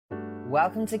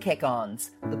Welcome to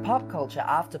Kick-Ons, the pop culture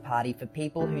after party for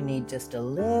people who need just a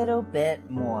little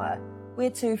bit more. We're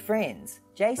two friends,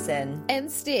 Jason and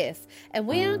Steph, and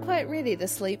we aren't quite ready to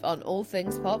sleep on all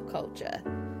things pop culture.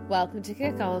 Welcome to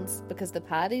Kick-Ons, because the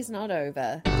party's not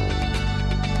over.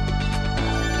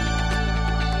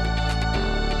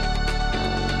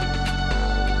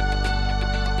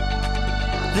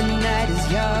 The night is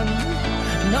young,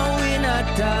 no we're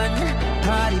not done.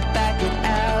 Party back at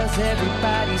ours,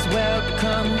 everybody's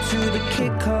welcome to the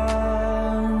Kick-Ons.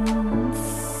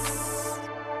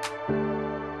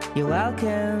 You're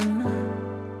welcome.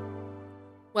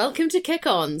 Welcome to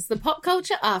Kick-Ons, the pop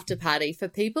culture after party for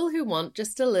people who want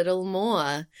just a little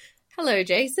more. Hello,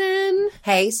 Jason.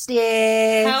 Hey,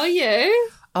 Steph. How are you?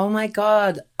 Oh my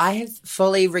God, I have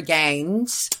fully regained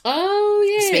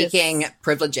speaking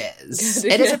privileges.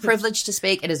 It is a privilege to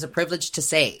speak. It is a privilege to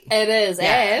see. It is,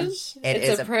 and it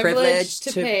is a privilege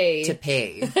to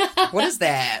pee. What is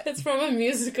that? It's from a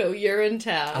musical,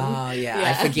 Urinetown. Oh,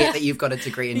 yeah. I forget that you've got a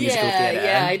degree in musical theatre.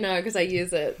 Yeah, I know, because I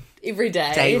use it every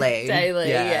day. Daily,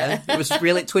 yeah. It was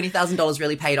really, $20,000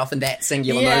 really paid off in that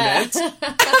singular moment.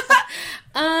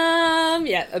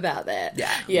 Yeah, about that.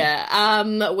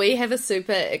 Yeah. We have a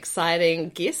super exciting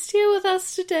guest here with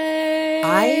us today.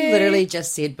 I literally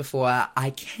just said before, I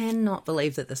cannot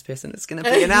believe that this person is going to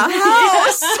be in our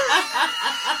house.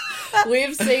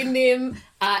 We've seen them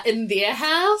in their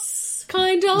house,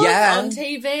 kind of, on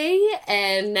TV,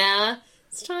 and now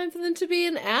it's time for them to be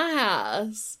in our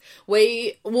house.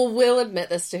 We'll admit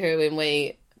this to her when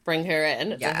we bring her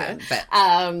in.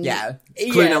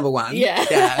 Clue number one.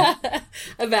 Yeah.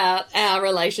 About our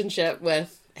relationship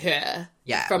with her.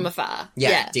 Yeah. From afar.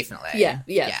 Yeah, definitely.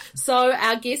 Yeah. So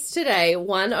our guest today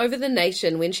won over the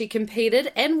nation when she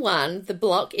competed and won the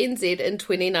Block NZ in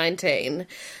 2019.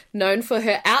 Known for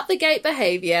her out-the-gate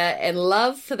behaviour and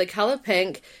love for the colour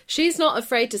pink, she's not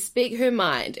afraid to speak her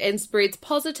mind and spreads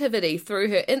positivity through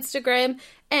her Instagram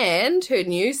and her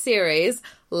new series,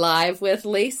 Live with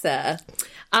Lisa.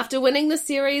 After winning the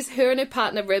series, her and her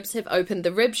partner Ribs have opened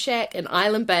the Rib Shack in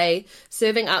Island Bay,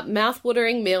 serving up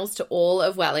mouth-watering meals to all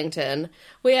of Wellington.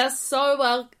 We are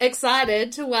so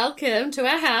excited to welcome to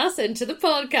our house and to the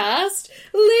podcast,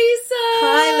 Lisa!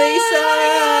 Hi,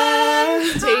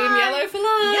 Lisa! Team Yellow for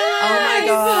Life! Yes! Oh my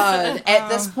God. At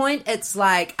this point, it's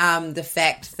like the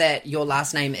fact that your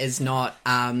last name is not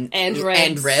and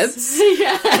Ribs.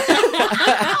 Yeah.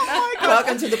 Oh my God.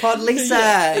 Welcome to the pod, Lisa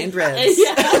and Ribs.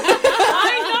 Yeah.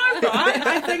 I know, right?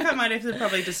 I think I might have to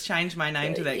probably just change my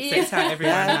name to that because that's how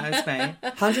everyone knows me.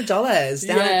 $100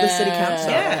 down at the city council.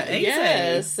 Yeah, easy.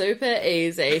 Yeah, super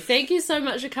easy. Thank you so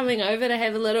much for coming over to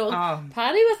have a little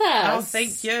party with us. Oh,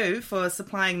 thank you for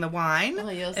supplying the wine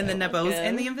and the nibbles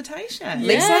and the invitation.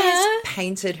 Lisa has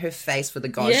painted her face with a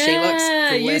gosh. She looks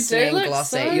glistening,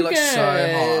 glossy. So you look so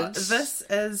hot. This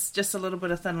is just a little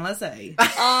bit of Thin Lizzy.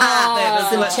 That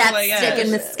was some chapstick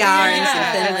and mascara and some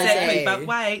Thin Lizzy. Exactly, but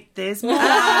wait, there's more.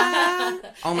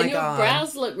 Oh my God. God. Your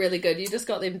brows look really good. You just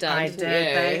got them done, I did.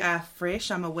 They are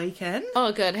fresh. I'm a week in.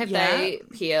 Oh, good. Have they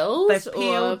peeled? They've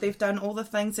peeled. They've done all the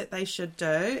things that they should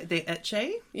do. They're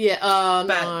itchy. Yeah. Oh,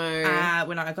 but, no.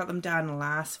 When I got them done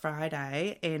last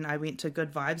Friday and I went to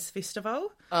Good Vibes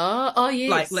Festival. Oh, yes.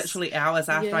 Like literally hours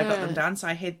after I got them done. So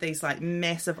I had these like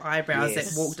massive eyebrows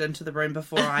that walked into the room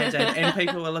before I did. And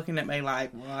people were looking at me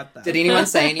like, what the... Did anyone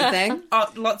say anything? Oh,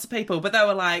 lots of people. But they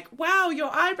were like, wow, your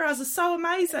eyebrows are so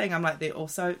amazing. I'm like, they're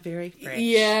also very fresh.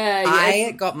 Yeah.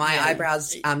 I got my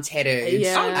eyebrows tattooed.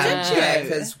 Yeah. Oh, did you?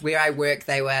 Because where I work,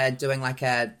 they were doing like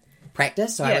a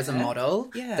practice, so I was a model.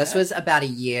 Yeah. This was about a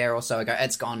year or so ago.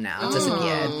 It's gone now. It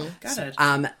disappeared. Got it.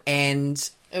 And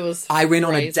it was I went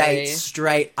on crazy. a date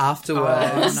straight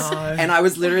afterwards. Oh, no. And I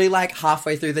was literally like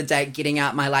halfway through the date getting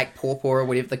out my like pawpaw or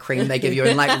whatever the cream they give you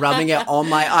and like rubbing it on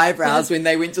my eyebrows when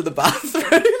they went to the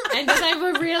bathroom. And they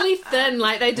were really thin.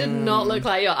 Like, they did not look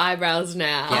like your eyebrows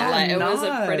now. Yeah. Like, it was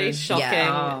a pretty shocking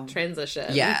Yeah. transition.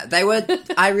 Yeah, they were...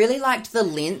 I really liked the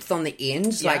length on the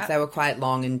end. Like, they were quite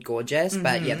long and gorgeous,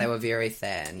 but yeah, they were very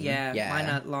thin. Yeah, mine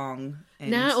are long.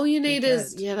 Now all you need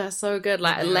is, good. they're so good,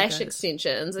 like lash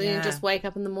extensions, and you just wake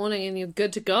up in the morning and you're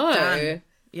good to go. Done.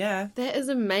 Yeah. That is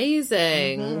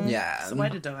amazing. Yeah. It's the way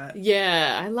to do it.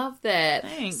 Yeah, I love that.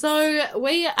 Thanks. So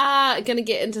we are going to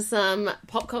get into some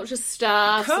pop culture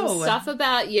stuff, some stuff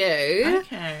about you.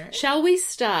 Okay. Shall we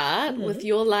start with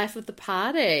your life of the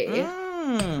party?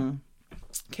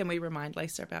 Can we remind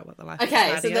Lisa about what the life Okay, of the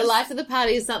party so is? the life of the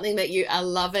party is something that you are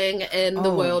loving in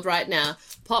the world right now.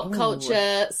 Pop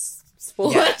culture,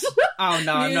 sport. Yeah. Oh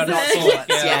no, I'm not a Music. sport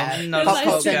girl. Yeah. Not Pop a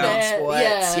sport culture, girl. not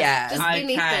sports. Yeah. Just Okay.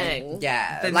 anything.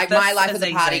 Yeah. Then Like this my life is of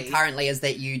the party easy. currently is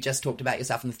that you just talked about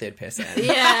yourself in the third person.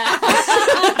 Yeah.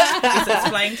 Yes,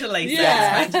 explain to Lisa.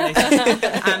 Yeah. Explain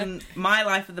to Lisa. My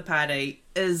life of the party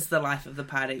is the life of the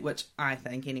party, which I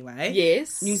think anyway.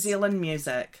 Yes. New Zealand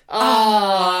music.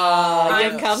 Oh,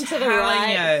 you've I'm come to the telling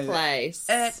right you, place.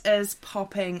 It is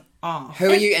popping off. Who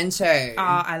are you into?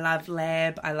 I love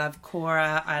Lab, I love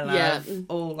Cora, I love Yeah.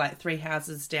 all like Three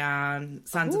Houses Down,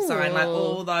 Sons of Sign, like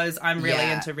all those. I'm really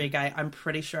Yeah. into reggae. I'm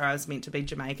pretty sure I was meant to be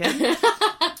Jamaican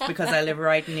because I live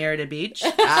right near the beach. Oh,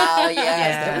 yes.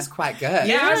 Yeah. That was quite good.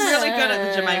 Yeah, I'm really good at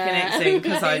the Jamaican accent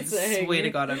because I Amazing. swear to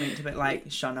God I'm meant to be like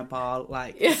Shauna Ball,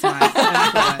 like it's my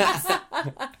influence.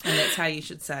 And that's how you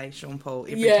should say Sean Paul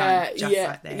every time, just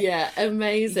like that. Yeah,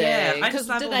 amazing. Yeah, I just Because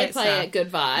love did all they that play stuff. at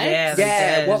Good Vibes? Yeah, they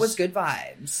Yeah. did. What was Good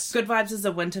Vibes? Good Vibes is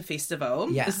a winter festival.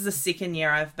 Yeah. This is the second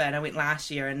year I've been. I went last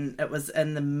year and it was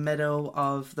in the middle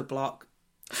of the block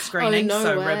screening. Oh, no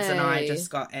so Ribs and I way. just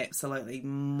got absolutely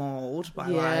mauled by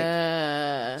like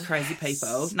Yeah. crazy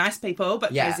people. Nice people,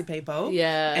 but Yeah. crazy people.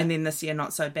 Yeah. And then this year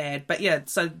not so bad. But yeah,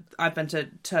 so I've been to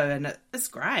two and it's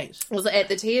great. Was it at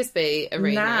the TSB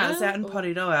arena? Nah, it's out in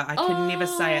Porirua. I can never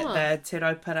say it. Oh. The Te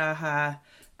Rauparaha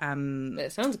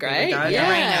That sounds there great. we go, Yeah.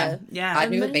 arena. Yeah.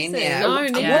 I've never been Amazing. there. No,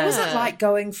 What never. was it like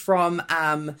going from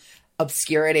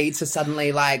obscurity to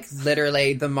suddenly like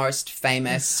literally the most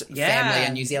famous Yeah. family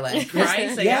in New Zealand?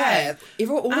 Crazy, Yeah.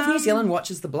 All of New Um, Zealand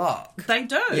watches The Block. They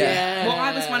do. Yeah. Well,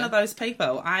 I was one of those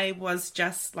people. I was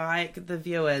just like the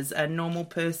viewers, a normal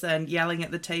person yelling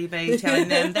at the TV, telling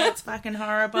them, that's fucking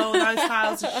horrible, those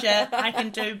piles of shit, I can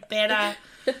do better.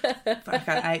 Fuck,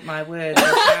 I ate my words.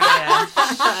 I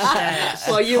tell ya. Shit.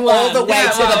 Well, you All won. the way Yeah,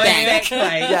 to the well, bank.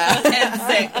 Exactly.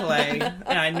 Exactly.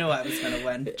 And I knew I was going to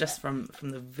win just from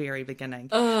the very beginning.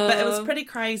 But it was pretty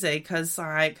crazy because,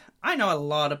 like, I know a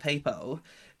lot of people,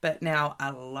 but now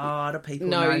a lot of people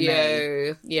know me.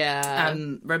 you. Yeah.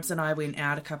 Ribs and I went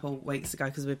out a couple of weeks ago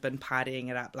because we've been partying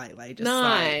it up lately. Just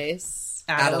nice.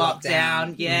 like out of lockdown.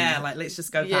 lockdown. Yeah, like let's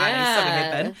just go party. Yeah. So we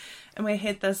have been. And we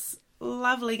had this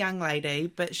lovely young lady,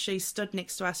 but she stood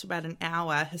next to us for about an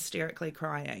hour hysterically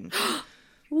crying.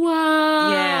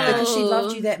 Wow. Yeah. Because she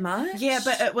loved you that much? Yeah,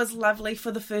 but it was lovely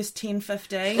for the first 10,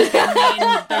 15. And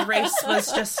then the rest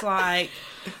was just like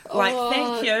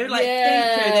thank you. Like,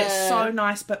 thank you. That's so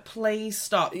nice, but please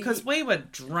stop. Because we were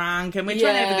drunk and we're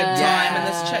trying to have a good time. And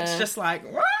this chick's just like,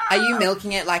 "Wah!" Are you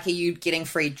milking it? Like, are you getting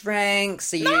free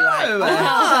drinks? Are you No. like,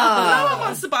 No one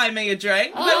wants to buy me a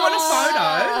drink. They want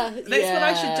a photo. That's what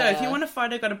I should do. If you want a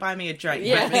photo, got to buy me a drink.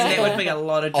 Yeah. But then that would be a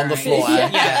lot of On the drinks. floor.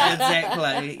 Yeah,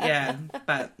 exactly. Yeah.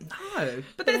 But no.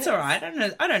 But that's all right.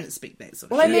 I don't expect that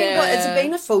sort of well, I shit. mean, Yeah. what, it's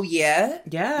been a full year.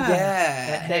 Yeah.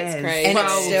 Yeah. It has. crazy. And it's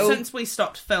Well, still- since we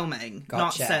stopped filming,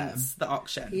 Gotcha. not since the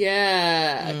auction.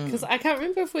 Yeah, because I can't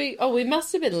remember if we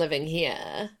must have been living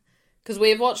here because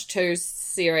we've watched 2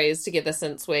 series together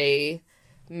since we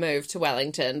moved to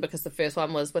Wellington because the first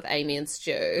one was with Amy and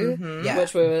Stu, Yeah.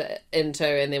 which we were into,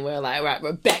 and then we were like, right,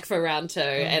 we're back for round 2,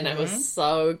 and it was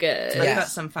so good. I've Yeah. got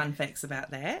some fun facts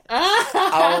about that.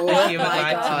 Oh, If you would my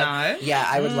like God. to know. Yeah,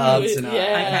 I would love to know.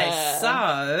 Yeah. Okay,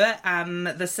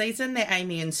 so the season that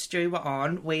Amy and Stu were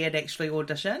on, we had actually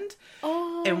auditioned.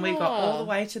 Oh. And we got all the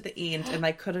way to the end and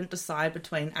they couldn't decide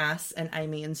between us and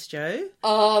Amy and Stu.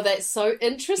 Oh, that's so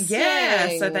interesting.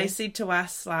 Yeah, so they said to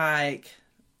us, like,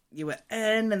 you were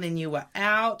in and then you were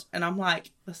out. And I'm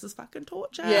like, this is fucking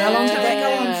torture. Yeah. How long did that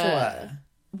go on for?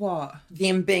 What?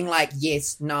 Them being like,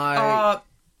 yes, no.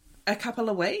 A couple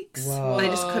of weeks. Whoa. They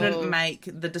just couldn't make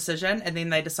the decision, and then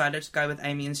they decided to go with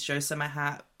Amy and Stu. So my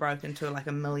heart broke into like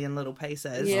a million little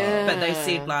pieces. Yeah. But they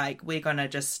said like, we're gonna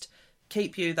just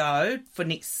keep you though for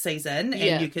next season, and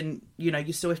Yeah. you can,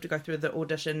 you still have to go through the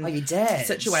audition Oh, you did?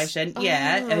 situation.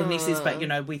 Yeah, and then he says, but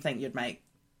we think you'd make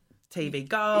TV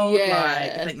gold. Yeah,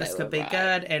 like, I think they this were could be right.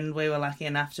 good, and we were lucky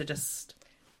enough to just.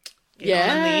 Get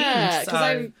on in the Yeah, end. So,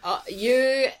 because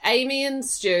you, Amy and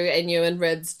Stu, and you and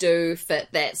Ribs do fit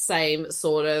that same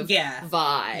sort of Yeah.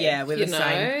 vibe. yeah, we're you the know?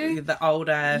 same. The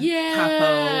older Yeah,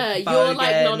 couple. you're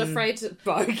like not bogan. afraid to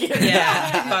bogan.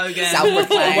 Yeah, bogan.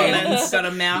 Self-proclaimed. Woman's got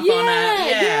a mouth on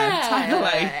it. Yeah,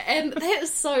 totally. And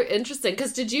that's so interesting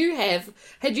because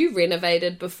had you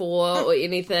renovated before or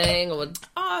anything or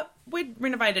We'd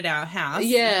renovated our house.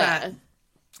 Yeah. But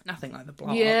nothing like the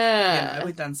block. Yeah.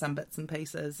 We've done some bits and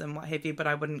pieces and what have you, but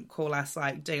I wouldn't call us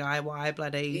like DIY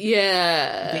bloody.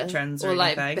 yeah Veterans or or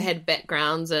like anything. had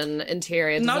backgrounds in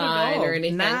interior Not at design all. or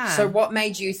anything. Nah. So what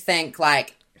made you think,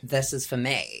 like, this is for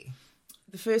me?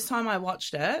 The first time I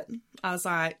watched it, I was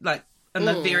like, in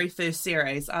the very first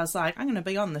series, I was like, I'm going to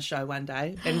be on the show one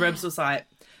day. And Ribs was like,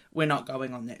 we're not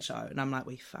going on that show. And I'm like,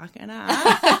 we fucking are.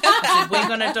 I said, we're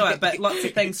going to do it. But lots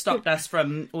of things stopped us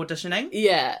from auditioning.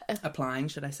 Yeah. Applying,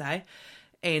 should I say.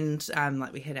 And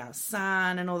like we had our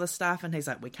son and all this stuff. And he's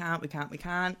like, we can't.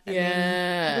 And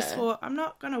then I just thought, I'm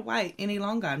not going to wait any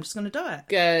longer. I'm just going to do it.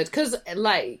 Good. Because,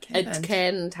 like, it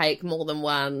can take more than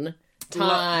one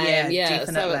time. Yeah,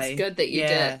 definitely. So it's good that you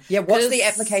did. Yeah, what's the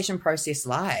application process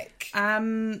like?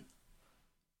 Fucking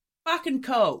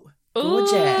cool.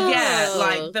 Gorgeous.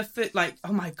 Yeah, like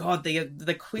oh my god,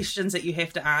 the questions that you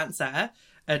have to answer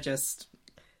are just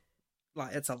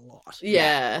like, it's a lot.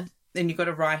 Yeah. Then you've got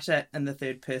to write it in the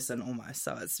third person almost,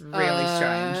 so it's really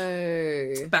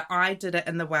strange. But I did it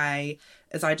in the way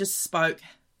as I just spoke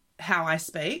how I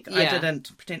speak. I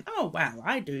didn't pretend, oh wow,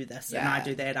 I do this and I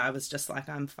do that. I was just like,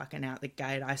 I'm fucking out the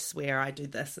gate. I swear I do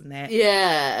this and that.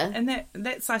 Yeah. And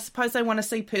that's, I suppose they want to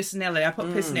see personality. I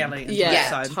put personality into it.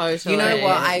 Yeah, totally. You know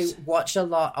what? I watch a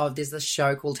lot of, there's this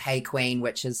show called Hey Queen,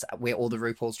 which is where all the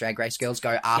RuPaul's Drag Race girls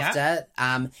go after.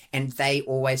 And they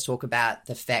always talk about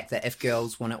the fact that if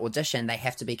girls want to audition, they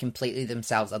have to be completely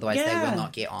themselves, otherwise they will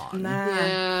not get on. Nah,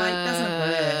 it doesn't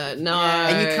work. No.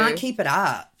 And you can't keep it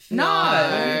up.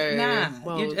 No.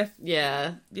 Well,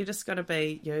 you just got to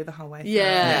be you the whole way through.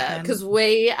 Yeah, because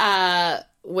we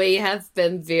have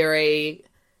been very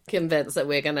convinced that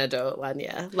we're going to do it one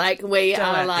year. Like, we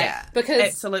are like, because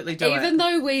absolutely do even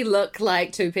though we look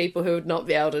like two people who would not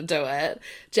be able to do it,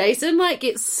 Jason, like,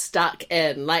 gets stuck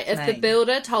in. Like, if the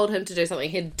builder told him to do something,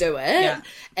 he'd do it.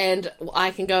 And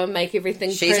I can go and make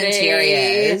everything She's pretty.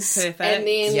 interiors. Perfect. And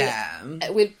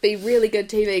then we'd be really good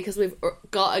TV because we've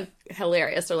got a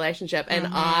hilarious relationship, and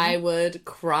I would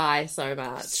cry so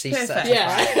much. She's such a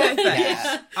Perfect.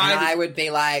 And I would be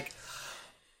like,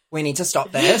 we need to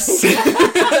stop this.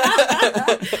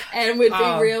 And we'd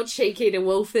be real cheeky to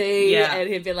Wolfie, and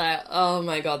he'd be like, oh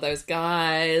my god, those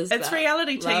guys. It's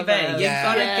reality TV. You've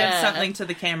got to give something to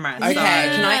the camera. Okay,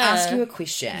 can I ask you a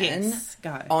question? Yes,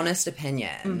 go. Honest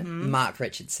opinion, Mark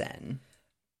Richardson.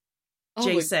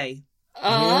 GC.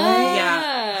 Oh,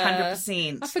 yeah,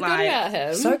 100%. I forgot about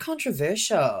him. So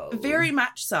controversial. Very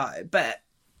much so, but...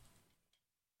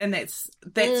 And that's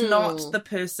not the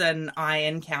person I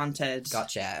encountered.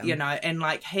 Gotcha. You know, and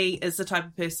like, he is the type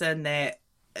of person that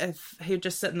if he'd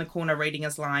just sit in the corner reading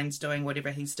his lines, doing whatever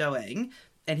he's doing,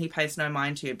 and he pays no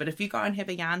mind to you. But if you go and have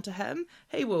a yarn to him,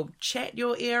 he will chat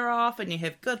your ear off and you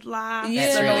have good laughs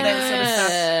and all that sort of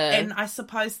stuff. And I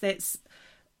suppose that's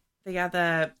the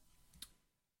other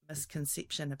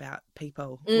misconception about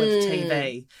people with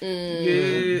TV.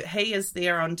 He is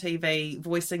there on TV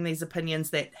voicing these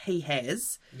opinions that he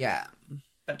has. Yeah.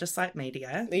 But just like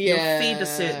media, you're fed a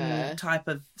certain type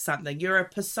of something. You're a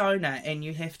persona and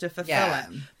you have to fulfill it.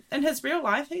 In his real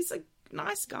life, he's a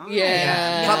nice guy.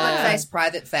 Public face,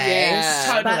 private face.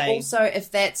 Totally. But also,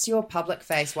 if that's your public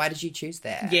face, why did you choose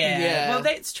that? Well,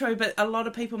 that's true, but a lot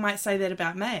of people might say that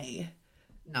about me.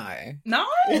 No.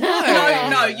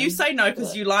 No, you say no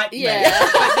because you like me. But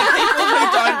the people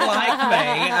who don't like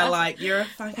me are like, you're a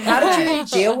fucking... How did you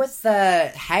deal with the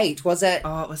hate? Was it...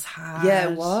 Oh, it was hard. Yeah,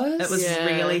 it was? It was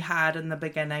really hard in the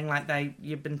beginning. Like,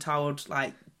 you've been told,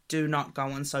 like, do not go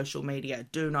on social media.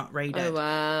 Do not read it. Oh,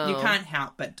 wow. You can't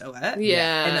help but do it.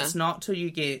 Yeah. And it's not till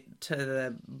you get to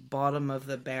the bottom of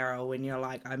the barrel when you're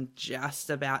like, I'm just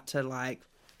about to, like,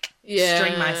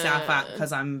 string myself up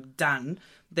because I'm done,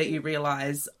 that you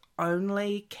realise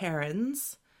only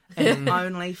Karens and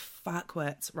only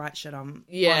fuckwits write shit on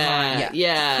online.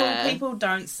 Cool people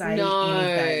don't say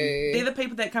anything. They're the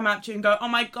people that come up to you and go, oh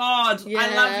my god,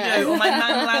 I love you, or my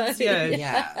mum loves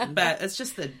you. But it's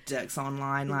just the dicks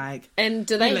online. Like, and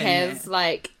do they have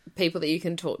like people that you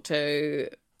can talk to?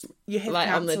 You have like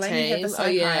on the team. You have a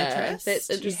psychiatrist. That's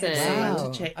interesting. You have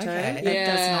someone to chat to. That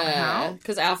does not help.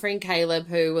 Because our friend Caleb,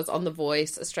 who was on The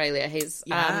Voice Australia, he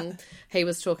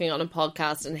was talking on a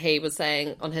podcast, and he was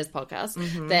saying on his podcast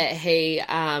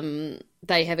that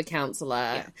they have a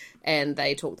counsellor and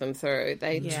they talk them through.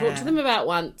 They talk to them about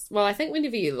once. Well, I think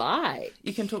whenever you like.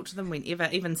 You can talk to them whenever.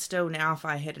 Even still now, if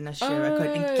I had an issue, I could.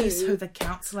 And guess who the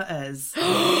counsellor is?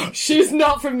 She's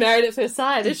not from Married at First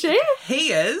Sight, is she? He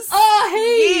is. Oh,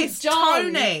 he. Yes,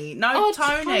 John. Tony. No,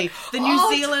 Tony. The New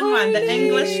Zealand one, the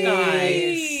English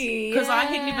guy. Because I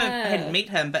hadn't met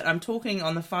him, but I'm talking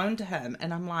on the phone to him,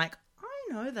 and I'm like,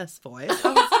 I know this voice.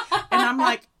 And I'm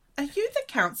like, are you the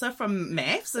counsellor from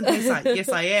maths? And he's like, yes,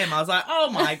 I am. I was like,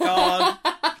 oh my god.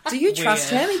 Do you trust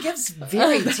him? He gives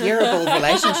very terrible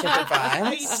relationship He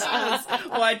advice. does.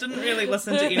 Well, I didn't really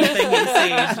listen to anything he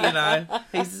said, you know.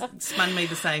 He's spun me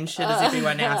the same shit as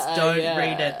everyone else. Don't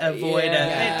read it. Avoid it.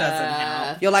 It doesn't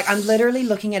help. You're like, I'm literally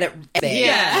looking at it.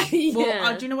 Yeah. Well,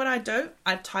 Yeah. do you know what I do?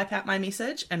 I type out my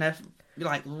message in a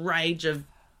rage of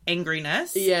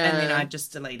angriness, Yeah. and then I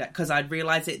just delete it because I'd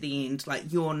realise at the end,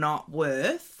 like, you're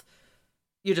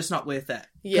just not worth it.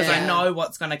 Because I Yeah. know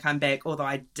what's going to come back. Although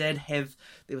there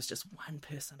was just one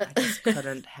person I just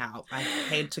couldn't help. I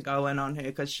had to go in on her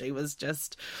because she was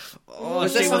just,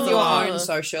 Was she this was on your a- own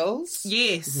socials?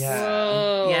 Yes. Yeah.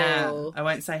 Whoa. Yeah, I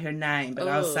won't say her name, but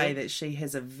I'll say that she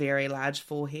has a very large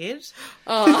forehead.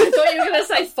 Oh, I thought you were going to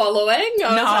say following.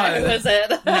 I was like, who is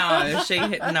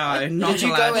it? No, not Did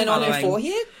you a go large in on her following.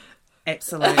 forehead?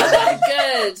 Absolutely.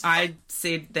 Good. I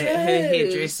said that her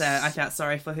hairdresser, I felt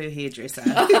sorry for her hairdresser.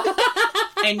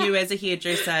 And you as a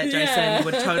hairdresser, Jason,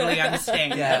 would totally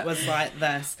understand. Yeah. It was like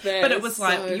this. That But it is was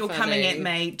like, so you're coming at funny.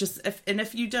 me,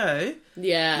 if you do,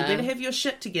 Yeah. you better have your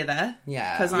shit together.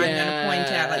 Yeah. Because I'm going to Yeah.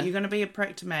 point out, like, you're going to be a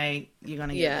prick to me, you're going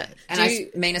to Yeah. get it. And I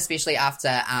mean, especially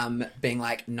after being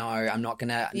like, no, I'm not going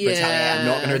to Yeah. retaliate. I'm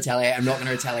not going to retaliate. I'm not going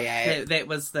to retaliate. That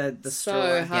was the So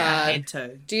straw. hard. I had to.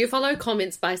 Do you follow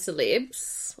Comments by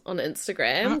Celebs on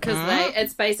Instagram? Because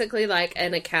it's basically like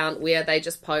an account where they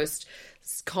just post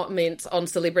comments on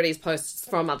celebrities' posts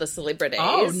from other celebrities.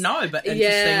 Oh, no, but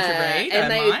interesting to read.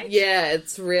 And I might.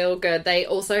 it's real good. They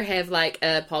also have like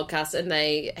a podcast and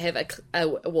they have a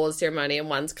awards ceremony and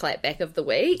one's clapback of the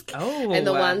week. Oh, and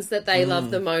the ones that they love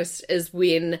the most is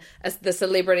when the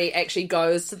celebrity actually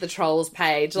goes to the trolls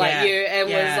page like Yeah, you and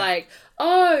was yeah. like,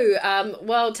 oh,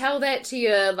 well, tell that to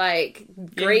your like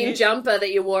green Yeah. jumper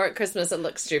that you wore at Christmas. It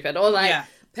looks stupid, or like. Yeah.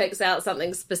 Picks out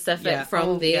something specific Yeah. from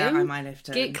Oh, them. yeah, I might have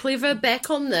to. Get clever back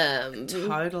on them.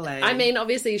 Totally. I mean,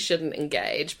 obviously you shouldn't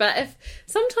engage, but if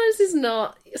sometimes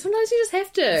sometimes you just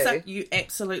have to. So you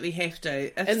absolutely have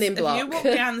to. And then If block. you walk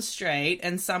down the street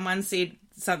and someone said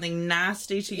something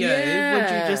nasty to you, Yeah. would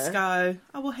you just go,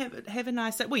 "Oh, well, have a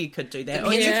nice day"? Well, you could do that.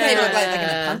 Depends Yeah. if they look like they're going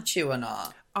to punch you or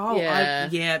not. Oh, Yeah.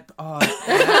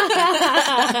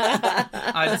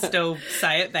 I'd still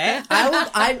say it back.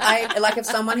 I like if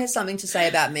someone has something to say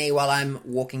about me while I'm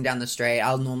walking down the street,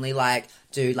 I'll normally like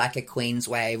do like a Queen's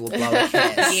wave or blow a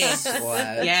kiss. Yes. Or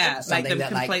Yeah, make something them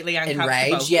that, like, completely uncomfortable.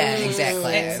 enrage. Yeah,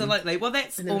 exactly. Absolutely. Well,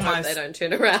 that's And hope almost. they don't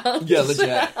turn around. Yeah,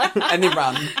 legit. And then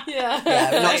run. Yeah.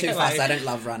 Yeah, not too Exactly. fast. I don't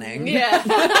love running. Yeah.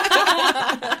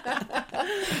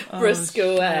 Brisk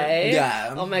away.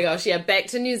 Yeah. Oh my gosh. Yeah. Back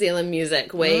to New Zealand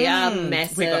music. We are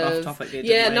massive. We got off topic there, didn't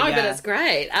Yeah. we? No, but Yeah. it's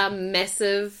great.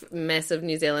 Massive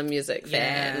New Zealand music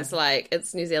Yeah. fans. Like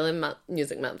it's New Zealand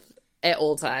Music Month at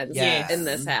all times Yes. in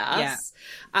this house. Yeah.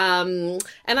 And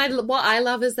what I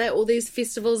love is that all these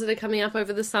festivals that are coming up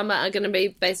over the summer are going to be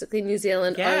basically New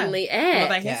Zealand Yeah. only Well,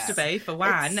 they acts. have to be, for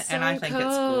one, It's and I so think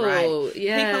cool. it's great.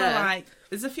 Yeah. People are like,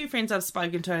 there's a few friends I've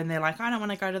spoken to, and they're like, I don't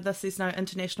want to go to this, there's no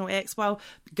international acts. Well,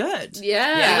 good.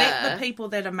 Yeah. Let the people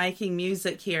that are making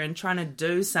music here and trying to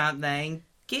do something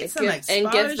get some exposure.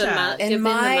 and give them, In give them the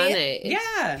my- money.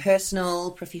 Yeah.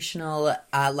 Personal, professional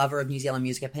lover of New Zealand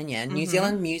music opinion, New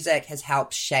Zealand music has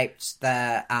helped shape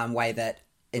the way that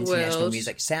international World.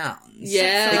 music sounds.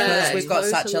 Yeah, Because we've got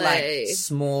such a totally.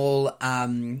 small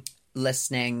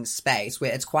listening space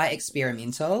where it's quite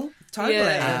experimental. Totally.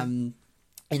 Yeah.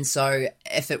 And so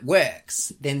if it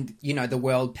works, then, the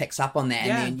world picks up on that.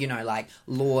 Yeah. And then, like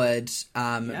Lorde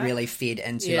really fed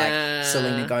into Yeah. like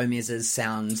Selena Gomez's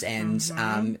sounds and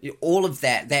all of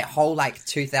that whole like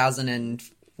 2000 and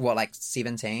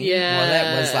 17? Yeah. Well,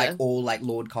 that was like all like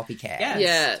Lorde copycat. Yeah.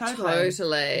 Yeah, Totally.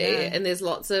 totally. Yeah. And there's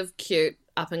lots of cute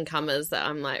up and comers that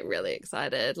I'm like really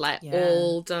excited. Like Yeah.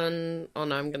 all done. Oh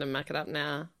no, I'm gonna muck it up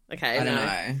now. Okay, I don't no.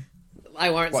 know. I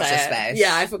won't Watch say this it. space.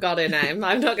 Yeah, I forgot her name.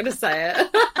 I'm not gonna say it.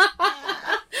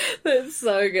 That's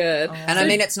so good. And I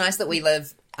mean, it's nice that we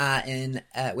live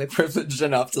we're privileged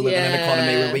enough to live in an Yeah.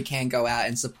 economy where we can go out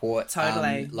and support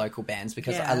Totally. local bands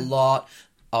because Yeah. a lot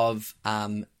of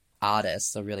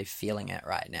artists are really feeling it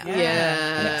right now.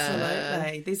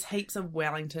 Absolutely. There's heaps of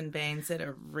Wellington bands that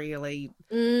are really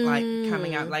like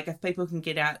coming up. Like if people can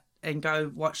get out and go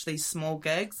watch these small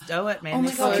gigs, do it, man. Oh my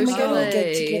They're god, so can we go to a Totally.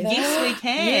 gig together? Yes, we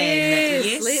can.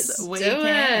 Yes, let's we do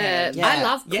can. it. Yeah. I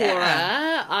love Cora.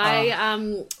 Yeah.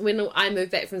 I when I moved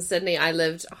back from Sydney, I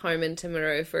lived home in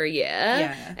Timaru for a year,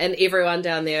 Yeah. and everyone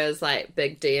down there is like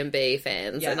big D&B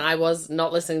fans, Yeah. and I was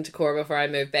not listening to Cora before I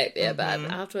moved back there, but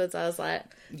afterwards I was like,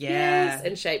 yes,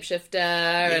 and Shapeshifter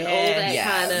and all that Yes.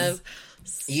 kind of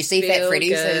You see Fat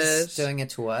Freddy's is doing a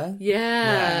tour.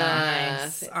 Yeah.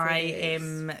 Nice. I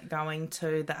am going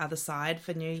to the other side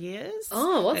for New Year's.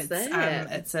 Oh, what's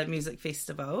that? It's a music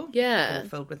festival. Yeah. All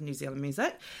filled with New Zealand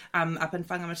music. Up in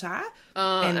Whangamata.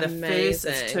 Oh, and the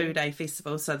amazing. first, it's 2-day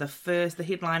festival. So the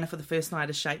headliner for the first night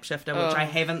is Shapeshifter, which I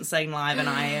haven't seen live, and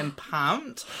I am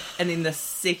pumped. And then the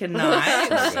second night,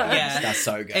 That's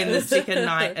so good. and the second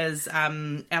night is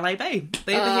LAB. They're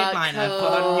the headliner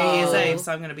for New Year's Eve,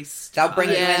 so I'm going to be They'll bring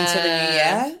you into the new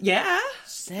year? Yeah.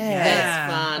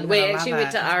 That's fun. I'm We gonna actually love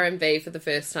went to it. R&B for the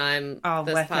first time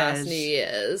this wicked. past New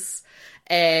Year's.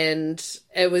 And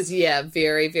it was,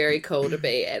 very, very cool to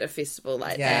be at a festival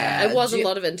like that. It was a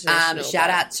lot of international. Shout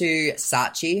out to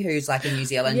Saatchi, who's like a New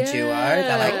Zealand duo.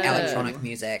 They're like electronic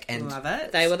music. And Love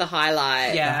it. They were the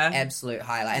highlight. Yeah. absolute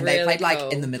highlight. And Really they played like cool.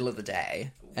 in the middle of the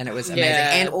day. And it was amazing.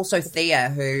 Yeah. And also Thea,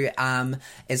 who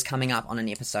is coming up on an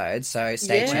episode. So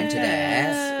stay tuned to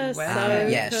that.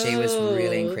 So she was cool.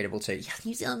 really incredible too. Yeah,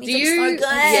 New Zealand Do music's you? so good.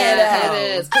 Yeah,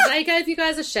 it is. Because they gave you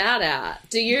guys a shout out.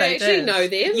 Do you They actually did. know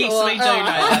them? Yes, or- we do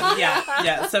know them.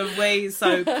 Yeah.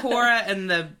 So Cora in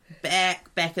the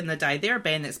back in the day, they're a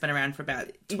band that's been around for about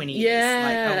 20 years,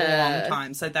 like a long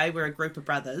time. So they were a group of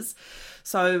brothers.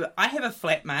 So I have a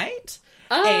flatmate.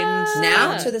 And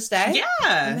Now to this day?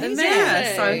 yeah, Amazing.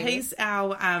 yeah. So he's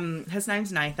our his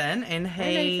name's Nathan, and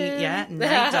he Nathan.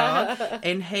 Nate Dog,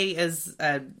 and he is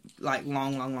a like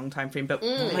long time friend. But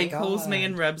he calls me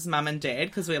and Ribs mum and dad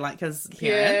because we're like his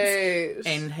parents, Cute.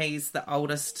 and he's the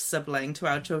oldest sibling to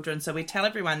our children. So we tell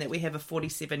everyone that we have a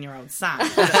 47-year-old son. But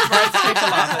it breaks people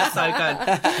off. It's so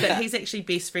good. But he's actually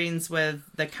best friends with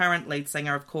the current lead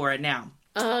singer of Cora now.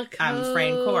 Oh, cool.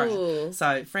 Fran Cora.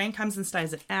 So Fran comes and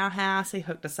stays at our house. He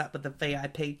hooked us up with a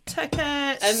VIP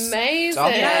ticket. Amazing.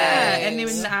 Okay. Yeah, and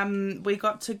then we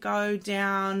got to go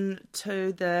down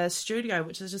to the studio,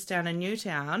 which is just down in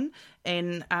Newtown,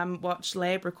 and watch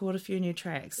Lab record a few new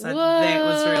tracks. So that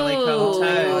was really cool too.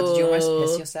 Oh, did you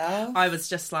almost piss yourself? I was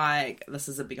just like, this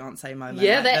is a Beyonce moment.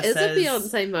 Yeah, Like, that this is a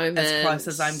Beyonce moment. as close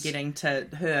as I'm getting to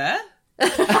her.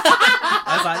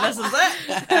 I was like, this is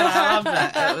it. And I loved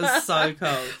it. It was so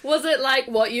cool. Was it like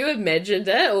what you imagined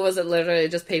it, or was it literally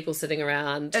just people sitting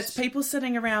around? It's people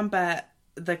sitting around, but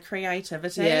the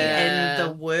creativity Yeah. and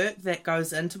the work that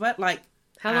goes into it. Like,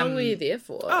 How long were you there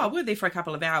for? oh, we're there for a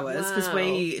couple of hours because Wow.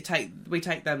 we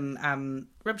take them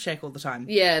Rib Shack all the time.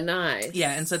 Yeah, nice.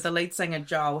 Yeah, and so the lead singer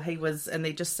Joel, and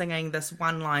they're just singing this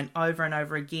one line over and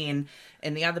over again,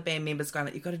 and the other band members going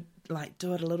like, "You got to like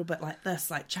do it a little bit like this,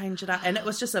 like change it up," and it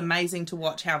was just amazing to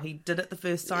watch how he did it the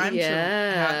first time. to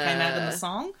how it came out in the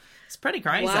song. It's pretty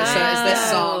crazy. Wow. So is this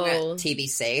song Wow.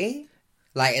 TBC?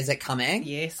 Like, is it coming?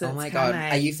 Yes, Oh it's my god,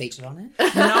 coming. are you featured on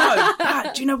it? No,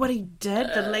 but do you know what he did?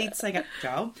 The lead singer,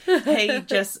 Joel, he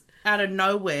just out of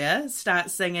nowhere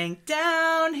starts singing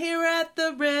 "Down Here at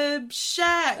the Rib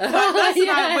Shack." Like this,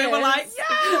 and we were like, "Yes!"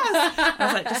 I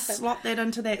was like, "Just slot that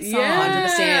into that song." Yeah.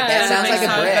 100%. That sounds like a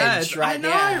So bridge good. right I know,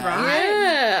 there. right?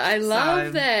 Yeah, I love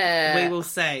So, that. We will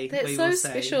see. That's we so will see.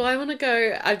 special. I want to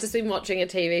go. I've just been watching a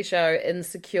TV show,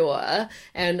 Insecure,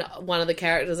 and one of the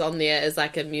characters on there is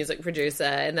like a music producer,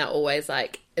 and they're always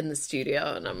like in the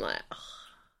studio, and I'm like, oh,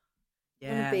 I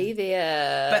want Yeah. to be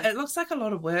there. But it looks like a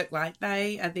lot of work. Like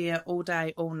they are there all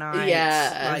day, all night.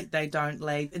 Yeah. Like they don't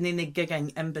leave, and then they're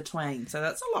gigging in between. So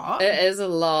that's a lot. it is a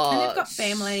lot. And they've got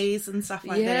families and stuff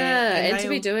like yeah, that. and they to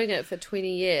be all- doing it for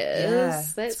 20 years, Yeah,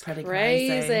 that's it's pretty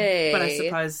crazy. But I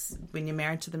suppose when you're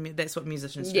married to that's what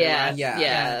musicians do. Yeah, right?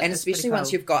 yeah. And it's especially pretty once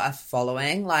cool. you've got a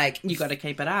following, like You got to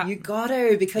keep it up. you got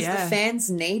to, because Yeah. the fans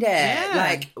need it. Yeah.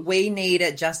 Like, we need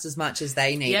it just as much as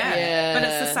they need yeah. it. Yeah. But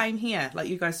it's the same here. Like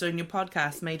you guys doing your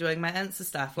podcast, me doing my Insta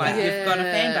stuff. Like Yeah. you've got a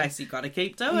fan base, you got to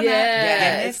keep doing it.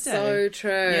 Yeah, You it's have to. so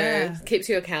true. Yeah. Keeps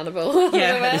you accountable.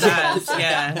 Yeah, it does.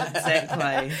 Yeah,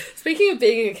 exactly. Speaking of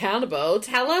being accountable,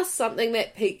 tell us something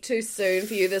that peaked too soon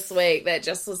for you this week that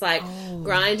just was like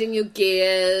grinding your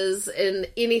gears in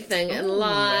anything in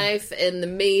life, in the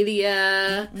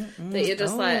media, that you're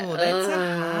just like, that's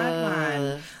a hard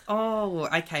 "Ugh." one. Oh,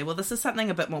 okay. Well, this is something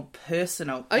a bit more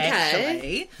personal, Okay.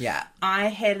 actually. Yeah. I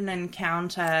had an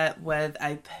encounter with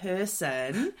a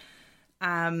person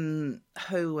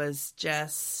who was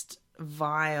just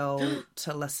vile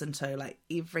to listen to. Like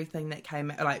everything that came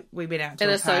out, like we went out to In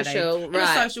a a party, social- in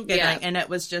right, a social gathering, yeah. and it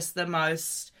was just the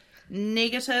most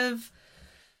negative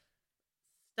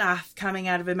stuff coming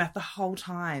out of her mouth the whole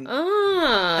time.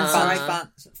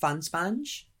 Ah. Fun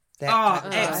sponge. That Oh, type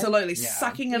of vibe. absolutely. Yeah.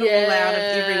 Sucking it all out of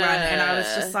everyone. And I was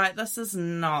Yeah. just like, this is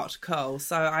not cool.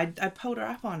 So I pulled her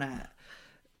up on it.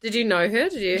 Did you know her?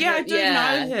 Did you? Yeah, I do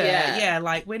know her. Yeah. Yeah,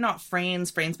 like we're not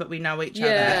friends, but we know each other.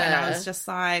 Yeah. And I was just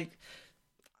like,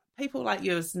 people like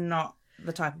you is not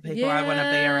the type of people I want to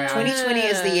be around. 2020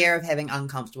 is the year of having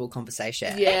uncomfortable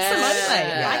conversation. Yeah. Absolutely.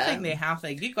 Yeah. I think they're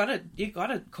healthy. You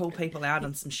gotta call people out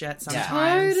on some shit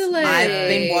sometimes. Totally. I've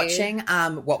been watching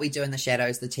What We Do in the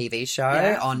Shadows, the TV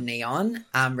show on Neon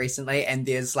recently, and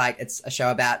there's like, it's a show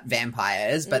about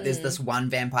vampires, but there's this one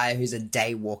vampire who's a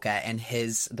day walker, and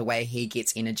the way he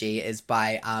gets energy is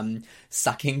by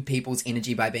sucking people's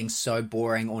energy by being so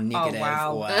boring or negative.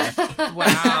 Wow. Or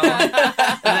Wow.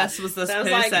 This was this Sounds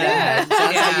person. like that.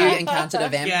 sounds like you encounted a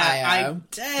vampire. Yeah,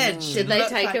 I did. Did they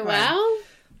take it well?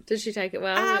 Did she take it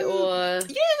well? Or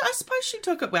Yeah, I suppose she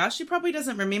took it well. She probably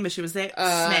doesn't remember she was that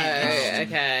smashed.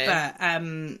 okay.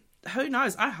 But who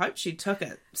knows? I hope she took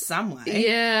it some way.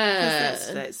 Yeah.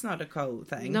 That's not a cool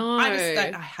thing. No.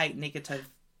 I hate negative.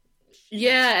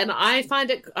 Yeah, and I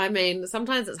find it, I mean,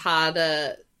 sometimes it's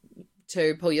harder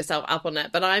to pull yourself up on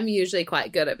it, but I'm usually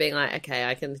quite good at being like, okay,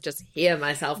 I can just hear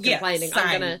myself complaining. same.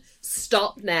 I'm going to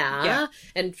stop now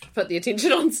and put the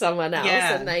attention on someone else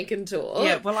and they can talk.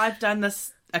 Yeah, well, I've done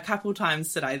this a couple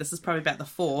times today. This is probably about the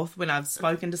fourth when I've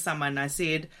spoken to someone and I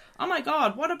said, oh my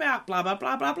God, what about blah, blah,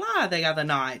 blah, blah, blah the other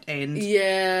night? And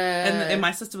and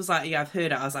my sister was like, yeah, I've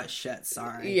heard it. I was like, shit,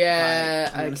 sorry. Yeah,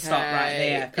 like, I'm going to stop right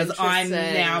there. Because I'm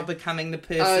Interesting. now becoming the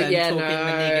person talking the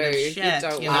negative shit. You don't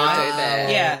want to do know? that.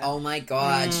 Yeah. Oh my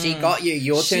God, she got you.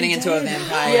 You're turning into a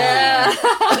vampire. Yeah.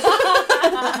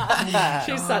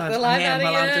 She sucked the life out of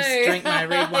well, you. I'll just drink my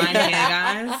red wine here,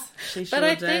 guys. She sure But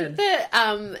I did. think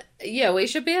that, we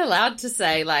should be allowed to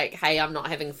say, like, hey, I'm not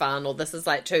having fun, or this is,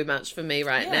 like, too much for me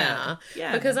right now.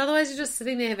 Yeah. Because otherwise you're just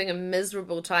sitting there having a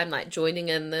miserable time, like, joining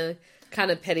in the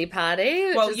kind of pity party.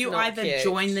 Which Well, is you not either cute.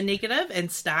 join the negative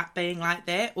and start being like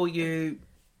that, or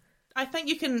I think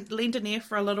you can lend an ear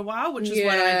for a little while, which is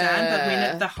what I've done. But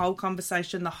when the whole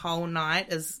conversation, the whole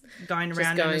night is going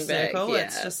around in a going back, circle, yeah.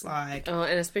 it's just like... Oh,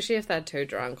 and especially if they're too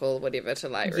drunk or whatever to,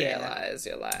 like, Yeah. realise,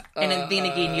 you're like... And then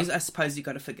again, I suppose you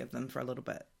got to forgive them for a little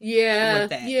bit. Yeah, with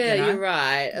that, yeah, you know? you're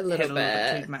right. A Had little a little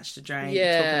bit bit. too much to drink,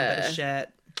 Yeah. talking a bit of shit.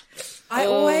 I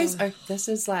always, this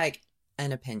is like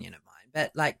an opinion of mine,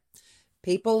 but like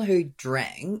people who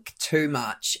drink too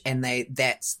much and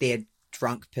that's their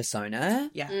drunk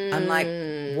persona. Yeah. I'm like,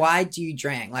 why do you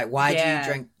drink? Like, why do Yeah. you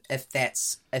drink if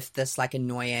this like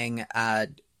annoying,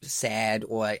 sad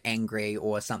or angry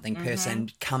or something person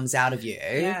comes out of you?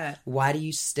 Yeah. Why do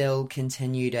you still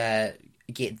continue to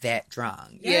get that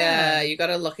drunk? Yeah, you got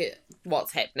to look at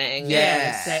what's happening.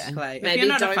 Yeah. Exactly. If Maybe you're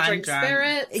not don't a fun drink drunk,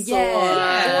 spirits.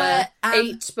 Yeah. Or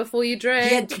eat before you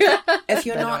drink. If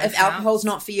you're not, if alcohol's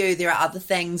not for you, there are other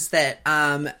things that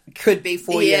could be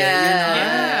for you.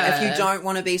 Yeah. If you don't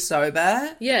want to be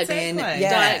sober, Yeah, then exactly.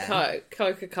 yeah. Diet Coke,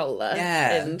 Coca-Cola,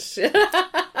 Yeah. and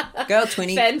Girl,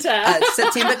 Fanta.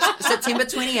 September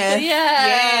 20th.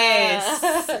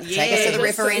 yes, Take us to the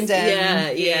referendum.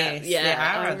 Yeah, Yes, yeah. there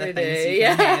are I'm other ready. things you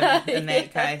can have in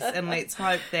that case. And let's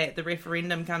hope that the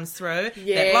referendum comes through.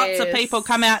 That lots of Yes. people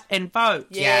come out and vote.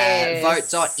 Yeah,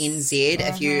 Yes. vote.nz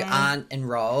if you aren't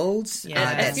enrolled.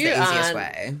 Yeah. That's If the you easiest aren't-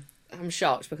 way. I'm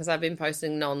shocked because I've been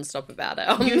posting non-stop about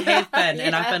it. You have been,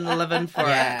 and I've been living for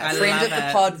Yeah, it. I friend love of the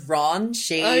it. pod, Ron,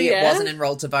 she Oh, yeah? wasn't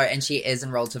enrolled to vote, and she is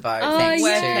enrolled to vote Oh, thanks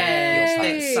yay. to your That's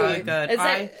post. so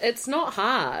good. It's not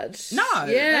hard. No,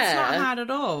 yeah. it's not hard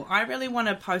at all. I really want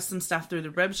to post some stuff through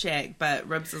the Rib Shack, but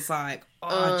Ribs is like,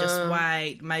 just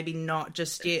wait, maybe not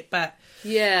just yet. But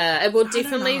Yeah, it will don't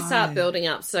definitely know. start building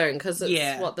up soon because it's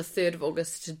Yeah. the 3rd of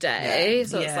August today,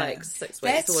 so it's Yeah. like 6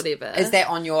 weeks or whatever. Is that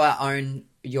on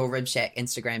your Rib Shack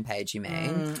Instagram page, you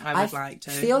mean? I would like to.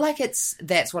 feel like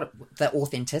that's what the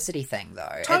authenticity thing, though.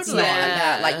 It's not Totally.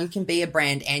 about, like, you can be a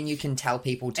brand and you can tell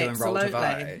people to enroll to vote.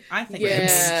 Absolutely. I think Yeah.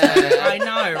 it's I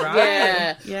know, right?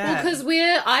 Yeah, Yeah. Well,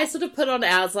 because I sort of put on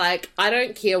ours like I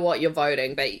don't care what you're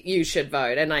voting, but you should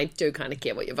vote, and I do kind of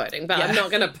care what you're voting, but I'm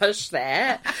not going to push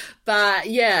that. But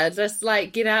yeah, just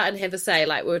like get out and have a say.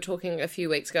 Like we were talking a few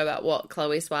weeks ago about what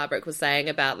Chloe Swarbrick was saying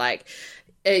about like.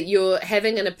 You're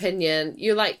having an opinion.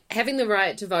 You're like having the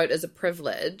right to vote is a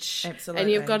privilege, Absolutely.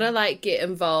 and you've got to like get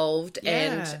involved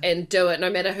and do it,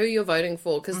 no matter who you're voting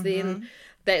for, because then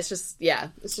that's just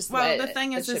it's just Well, way the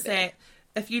thing it is should be. that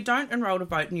if you don't enroll to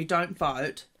vote and you don't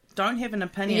vote, don't have an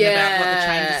opinion about what the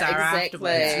changes are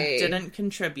afterwards. exactly. You didn't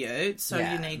contribute, so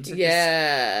Yeah. you need to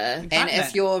Yeah. And Fuck if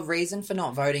it. your reason for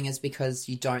not voting is because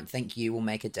you don't think you will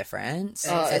make a difference,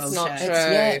 Oh, it's bullshit. not true.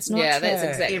 It's not that's true.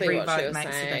 exactly Every what she vote was makes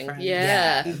a saying. difference.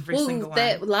 Yeah. Every Well, single one.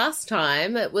 that last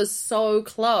time it was so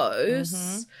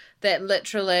close that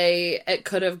literally it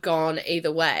could have gone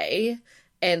either way.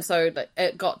 And so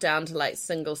it got down to like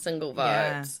single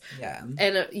Yeah. votes. yeah.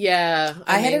 And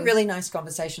I had a mean, really nice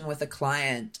conversation with a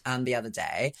client the other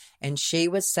day, and she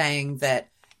was saying that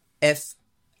if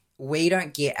we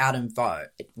don't get out and vote,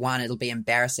 one, it'll be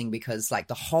embarrassing because, like,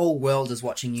 the whole world is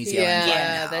watching New Zealand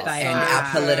right now. And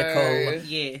our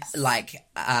political, like,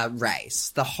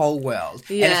 race. The whole world.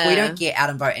 Yeah. And if we don't get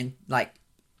out and vote, and, like,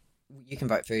 you can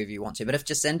vote for whoever you want to, but if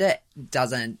Jacinda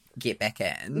doesn't get back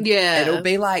in, it'll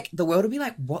be like, the world will be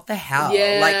like, what the hell?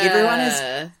 Yeah. Like, everyone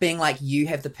is being like, you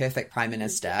have the perfect prime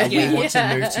minister. We want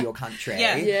to move to your country.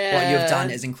 Yeah. What you've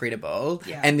done is incredible.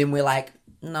 Yeah. And then we're like,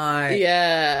 no,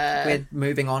 we're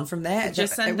moving on from that.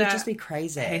 It would just be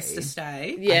crazy. Has to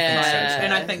stay.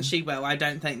 Yeah. I think she will. I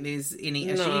don't think there's any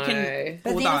issue. No. You can,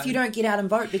 but then if you don't get out and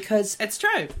vote, because it's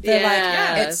true, they're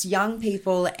like, it's young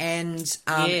people and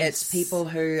it's people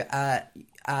who are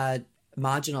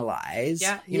marginalised.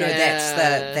 Yeah. You know,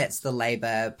 that's the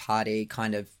Labour Party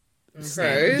kind of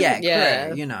crew.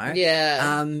 Crew, you know.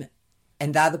 Yeah.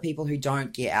 And they're the people who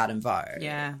don't get out and vote.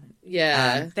 Yeah.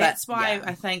 Yeah. That's why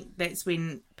I think that's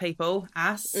when people,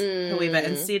 us, whoever,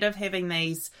 instead of having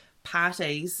these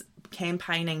parties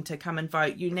campaigning to come and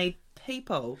vote, you need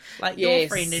people like your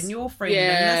friend and your friend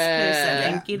and this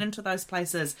person and get into those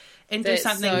places and do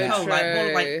something cool.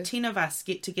 Like 10 of us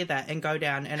get together and go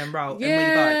down and enroll and we vote.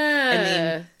 And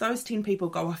then those 10 people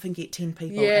go off and get 10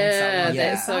 people and so on.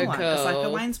 That's so cool. It's like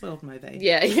a Wayne's World movie.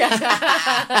 Yeah.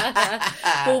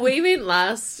 Well, we went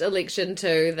last election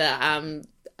to the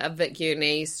Vic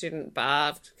Uni student bar.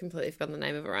 I've completely forgotten the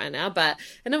name of it right now,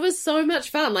 and it was so much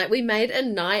fun. Like, we made a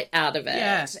night out of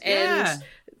it. And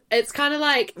it's kind of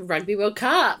like Rugby World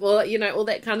Cup, or, you know, all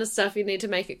that kind of stuff. You need to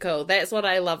make it cool. That's what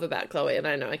I love about Chloe, and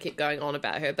I know I keep going on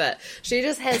about her, but she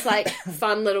just has, like,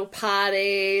 fun little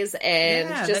parties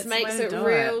and just makes it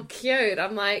real cute.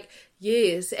 I'm like,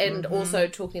 yes. And also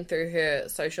talking through her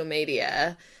social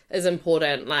media is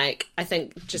important. Like, I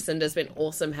think Jacinda's been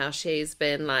awesome how she's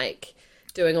been, like,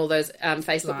 doing all those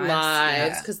Facebook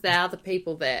Lives, because they are the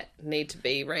people that need to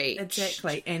be reached.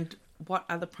 Exactly. And what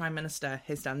other Prime Minister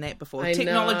has done that before?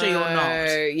 Technology or not.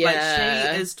 Yeah.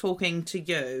 Like, she is talking to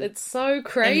you. It's so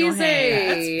crazy.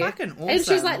 It's fucking awesome. And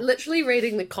she's, like, literally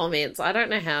reading the comments. I don't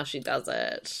know how she does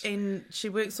it. And she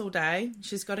works all day.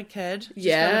 She's got a kid. She's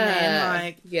got a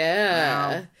man.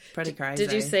 Wow, pretty crazy.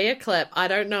 Did you see a clip? I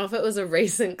don't know if it was a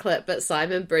recent clip, but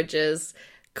Simon Bridges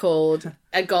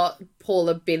got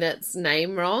Paula Bennett's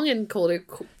name wrong and called her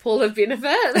Paula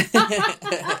Benefit.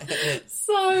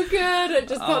 So good. It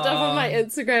just popped up on my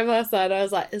Instagram last night. I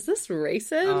was like, is this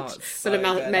recent?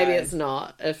 But maybe it's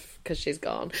not, because she's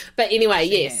gone. But anyway,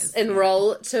 yes,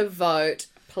 enroll to vote.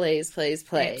 Please, please,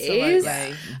 please.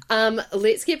 Absolutely.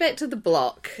 Let's get back to the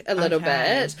block a little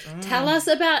bit. Tell us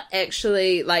about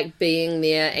actually, like, being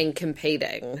there and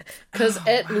competing, because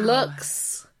it looks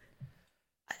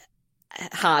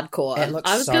hardcore.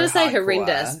 I was going to say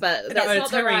horrendous, but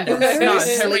that's not the right word.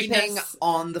 Sleeping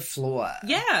on the floor.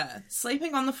 Yeah,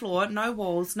 sleeping on the floor. No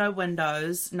walls, no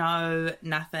windows, no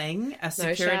nothing. A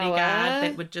security guard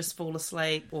that would just fall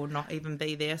asleep or not even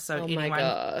be there. So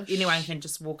anyone can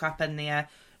just walk up in there.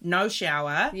 No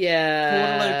shower.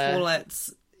 Yeah. Portaloo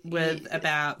toilets with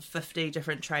about 50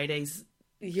 different tradies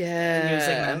using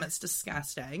them. It's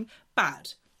disgusting.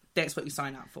 But that's what you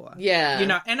sign up for. Yeah. You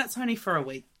know, and it's only for a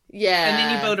week. Yeah. And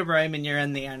then you build a room and you're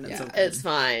in there and it's all good. It's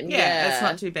fine. Yeah, it's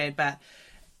not too bad. But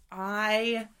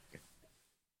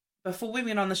before we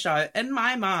went on the show, in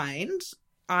my mind,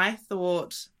 I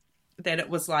thought that it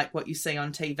was like what you see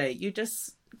on TV. You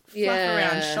just fluff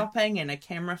around shopping and a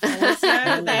camera follows you.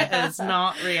 That is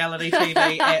not reality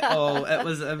TV at all. It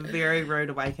was a very rude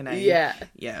awakening. Yeah,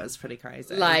 it was pretty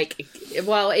crazy. Like,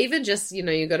 well, even just, you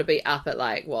know, you got to be up at,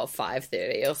 like,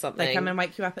 5:30 or something. They come and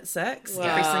wake you up at 6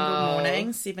 every single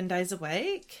morning, 7 days a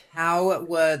week. How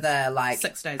were the, like,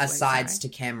 6 days asides to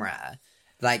camera?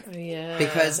 Like,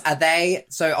 because are they...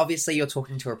 So, obviously, you're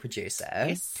talking to a producer.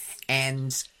 Yes.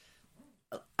 And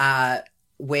I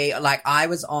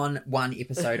was on one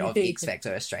episode of X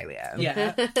Factor Australia.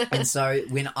 Yeah. And so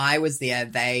when I was there,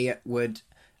 they would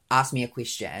ask me a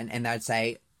question and they'd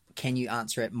say, can you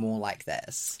answer it more like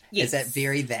this? Yes. Is it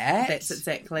very that? That's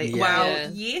exactly. Yeah.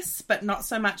 Well, yes, but not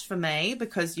so much for me,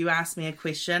 because you ask me a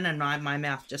question and my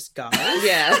mouth just goes.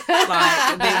 Yeah.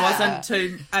 Like, there wasn't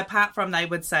too... Apart from they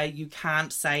would say, you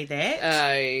can't say that.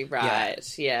 Oh,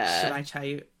 right. Yeah. Should I tell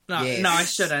you? No, no, I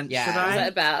shouldn't. Yeah. Should I? Is it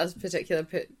about a particular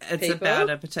It's about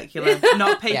a particular,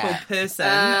 not people, person,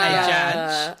 a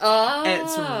judge.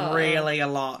 It's really a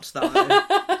lot, though.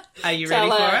 Are you ready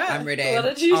for it? I'm ready. What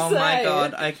did you say? Oh my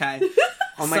God, okay.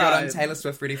 Oh my God, I'm Taylor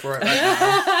Swift ready for it right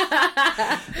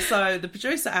now. So the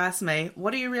producer asked me,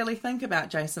 what do you really think about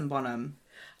Jason Bonham?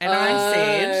 And I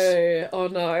said... Oh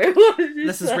no. What did you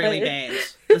This is say? really bad.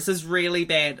 This is really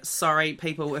bad. Sorry,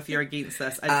 people, if you're against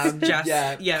this. It's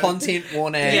just content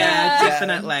warning. Yeah,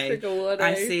 definitely. Trigger warning.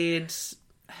 I said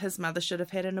his mother should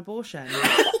have had an abortion.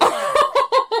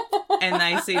 And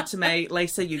they said to me,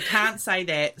 Lisa, you can't say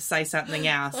that, say something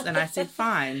else. And I said,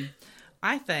 fine.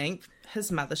 I think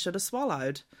his mother should have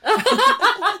swallowed.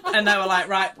 And they were like,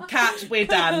 right, cut, we're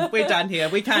done here.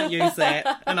 We can't use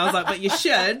that. And I was like, but you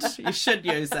should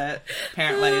use it.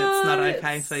 Apparently it's not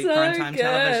okay for primetime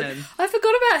television. I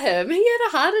forgot about him. He had a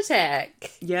heart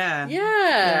attack.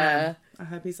 Yeah. I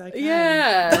hope he's okay.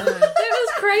 Yeah. That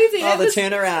was crazy. Oh, the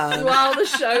turnaround. While the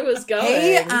show was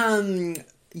going.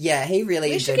 He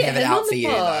really did have it out for you,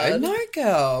 though. No,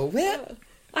 girl.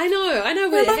 I know.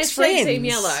 We're We're amongst hashtag Team friends.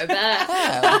 Yellow, but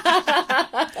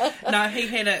No, he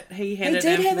had it. He did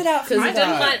have it out for because you, he didn't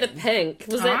though. like the pink.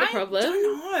 Was that the problem? I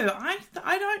don't know.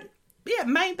 I don't. Yeah,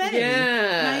 maybe.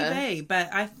 Yeah. Maybe.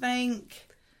 But I think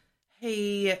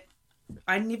I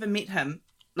never met him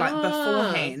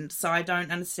beforehand, so I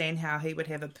don't understand how he would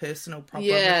have a personal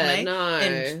problem with me.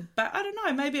 No. But I don't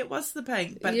know. Maybe it was the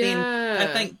pink. But Yeah. then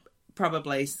I think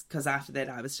probably because after that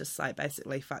I was just like,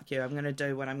 basically, fuck you. I'm going to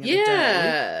do what I'm going to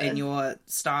Yeah. do, and your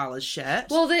style is shit.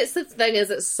 Well, that's the thing, is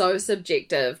it's so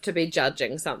subjective to be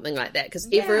judging something like that because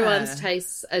Yeah. everyone's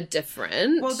tastes are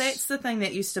different. Well, that's the thing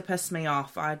that used to piss me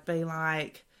off. I'd be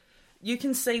like, you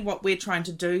can see what we're trying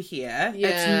to do here. Yeah.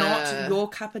 It's not your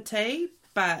cup of tea,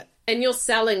 but... And you're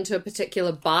selling to a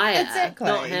particular buyer,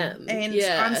 not him. And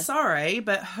yeah. I'm sorry,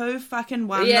 but who fucking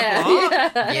won Yeah. the block?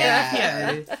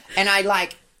 Yeah. You. And I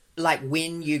like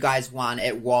when you guys won,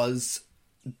 it was,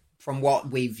 from what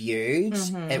we viewed,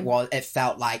 it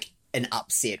felt like an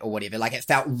upset or whatever. Like, it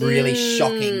felt really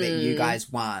shocking that you guys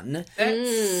won.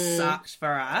 It sucked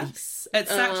for us. It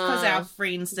sucked because our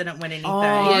friends didn't win anything.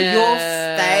 Oh, Yeah. your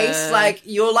face, like,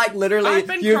 you're like literally, I've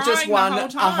been you've just crying won the whole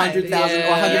time. $100,000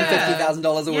 or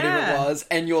 $150,000 or whatever Yeah. it was,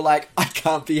 and you're like, I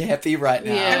can't be happy right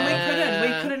now. Yeah. And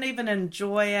we couldn't even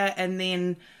enjoy it. And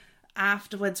then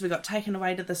afterwards we got taken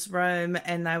away to this room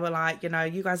and they were like,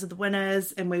 you guys are the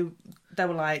winners. And they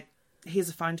were like, here's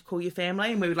a phone to call your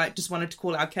family. And we like just wanted to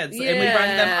call our kids. Yeah. And we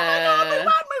rang them,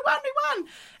 oh my God, we won.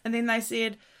 And then they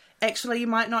said, actually, you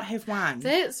might not have won.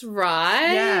 That's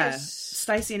right. Yeah.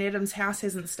 Stacey and Adam's house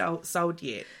hasn't sold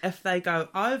yet. If they go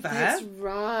over, That's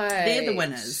right. they're the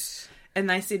winners. And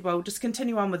they said, well, just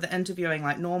continue on with the interviewing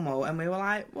like normal. And we were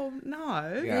like, well,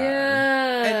 no.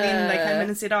 Yeah. And then they came in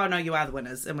and said, oh, no, you are the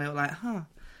winners. And we were like, huh,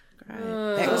 great.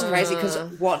 That was crazy because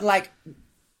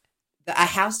a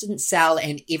house didn't sell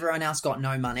and everyone else got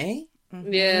no money.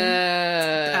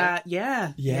 Yeah.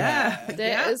 Yeah.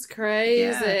 That is crazy.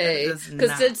 Yeah, that is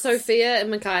Because did nuts. Sophia and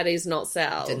Mercade's not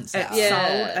sell? Didn't sell. It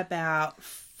Yeah. sold about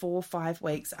 4 or 5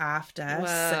 weeks after, Wow.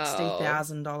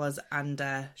 $60,000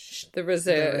 under The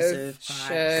reserve. the reserve price.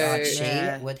 Show. God, she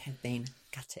Yeah. would have been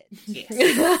gutted. Yes.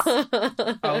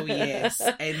 Oh, yes.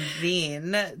 And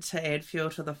then to add fuel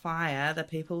to the fire, the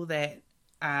people that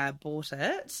bought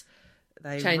it,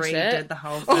 they Changed redid it. the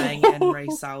whole thing and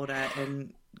resold it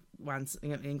and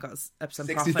and got some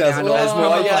profit out $60,000 of it. more,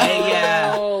 Probably, yeah.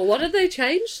 yeah. Oh, what did they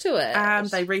change to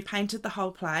it? They repainted the whole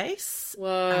place.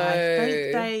 Whoa. I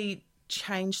think they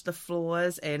changed the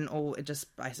floors and all. It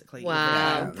just basically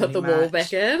Wow. everything, Put the pretty wall much.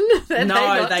 back in? that No,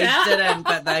 knocked they out? didn't,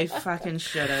 but they fucking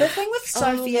should The have. thing with Oh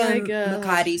Sophia my and God.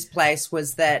 McCarty's place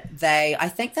was that they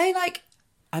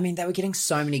were getting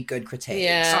so many good critiques.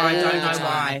 Yeah. I don't know Yeah.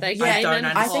 why. They I came don't in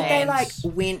I think they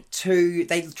understand.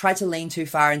 they tried to lean too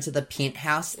far into the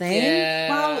penthouse thing. Yeah.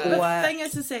 Well, the Or- thing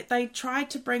is that they tried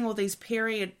to bring all these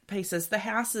period pieces. The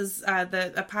houses,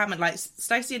 the apartment, like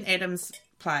Stacey and Adam's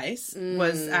place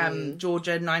was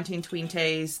Georgia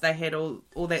 1920s. They had all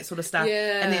that sort of stuff,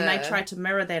 and then they Yeah. tried to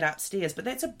mirror that upstairs. But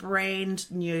that's a brand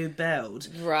new build.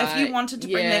 Right. If you wanted to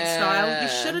bring that style, you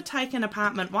Yeah. should have taken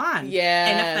apartment 1. Yeah.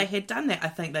 and if they had done that, I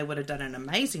think they would have done an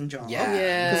amazing job.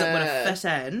 Yeah. because it would have fit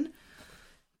in.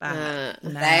 But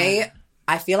no,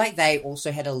 I feel like they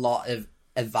also had a lot of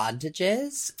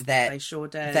advantages that they sure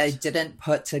did. they didn't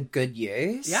put to good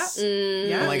use. Yeah.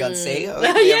 Oh my god, see?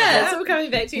 Yeah, it's all coming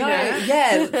back to you No, now.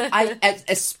 yeah,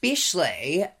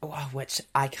 especially, which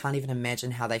I can't even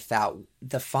imagine how they felt,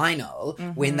 the final,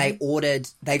 when they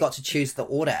got to choose the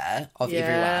order of Yeah.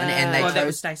 everyone, and they Well, that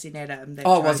was chose... Stacey and Adam. That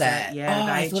Oh, was chose it? Yeah, Oh,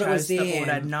 they I thought chose it was the them.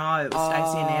 order. No, it was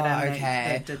Stacey and Adam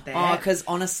that did that. Oh, because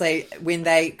honestly, when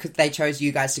they chose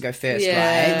you guys to go first,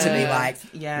 Yeah. right? To be like,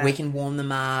 Yeah. we can warm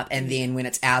them up, and then when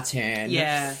it's our turn...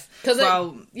 Yeah. Because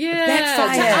Well,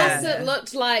 Backfire. to us it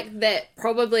looked like that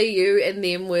probably you and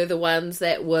them were the ones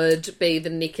that would be the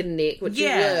neck and neck, which you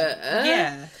were.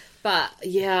 yeah. But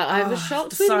yeah, I was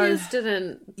shocked when yours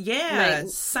didn't. Yeah,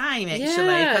 same actually,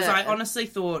 because I honestly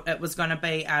thought it was going to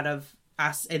be out of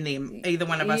us and them. Either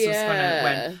one of us was going to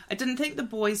win. I didn't think the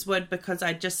boys would, because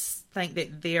I just think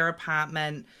that their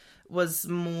apartment was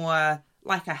more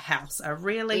like a house, a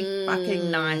really fucking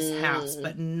nice house,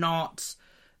 but not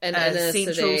a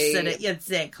central city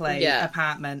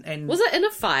apartment. And was it in a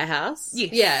firehouse?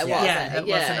 Yes. Yeah, it was. Yeah, it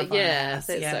was in a firehouse.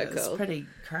 That's so cool. It was pretty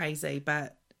crazy,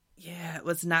 but yeah, it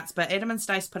was nuts. But Adam and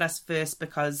Stace put us first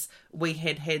because we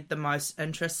had the most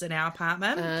interest in our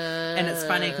apartment. And it's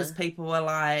funny because people were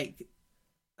like,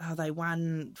 oh, they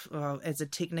won as a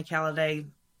technicality.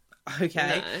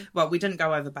 Okay. No. Well, we didn't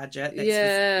go over budget.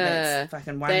 That's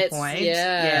fucking one point.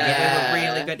 Yeah, we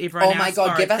were really good. Everyone oh my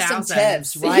God, give us some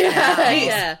tips right now.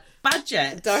 Yeah.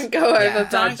 Budget. Don't go over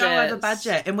budget. Don't go over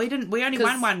budget. And we only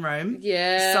won one room.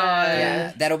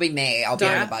 Yeah. So that'll be me. I'll be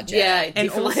on the budget. Yeah, and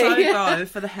also go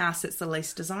for the house that's the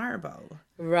least desirable.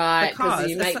 Right, because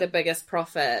you make the biggest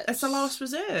profit. It's the lowest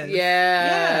reserve.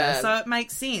 Yeah. So it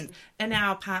makes sense. In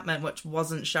our apartment, which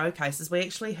wasn't showcases, we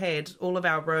actually had all of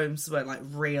our rooms were like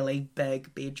really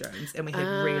big bedrooms, and we had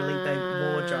really big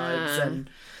wardrobes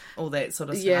and all that sort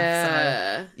of stuff.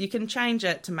 Yeah. So you can change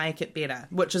it to make it better,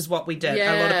 which is what we did.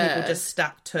 A lot of people just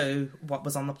stuck to what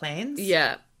was on the plans.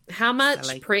 Yeah. How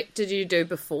much prep did you do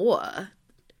before?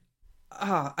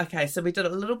 Oh, okay. So we did a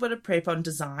little bit of prep on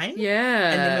design.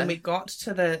 Yeah. And then when we got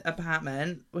to the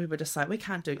apartment, we were just like, we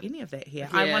can't do any of that here.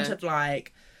 Yeah. I wanted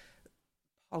like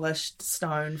polished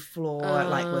stone floor,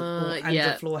 like with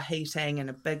underfloor heating and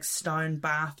a big stone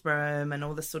bathroom and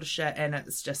all this sort of shit. And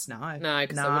it's just no,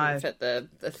 because it wouldn't fit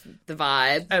the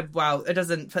vibe. Well, it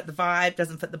doesn't fit the vibe,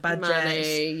 doesn't fit the budget.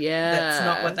 Money, yeah. That's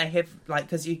not what they have, like,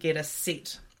 because you get a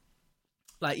set.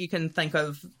 Like, you can think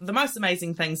of the most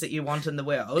amazing things that you want in the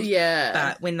world. Yeah.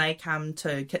 But when they come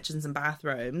to kitchens and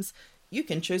bathrooms, you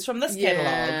can choose from this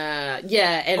catalogue.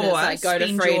 Yeah, and or it's like go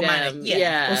to Freedom.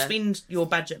 Or spend your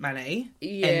budget money,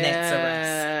 and that's a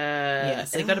risk. Yeah,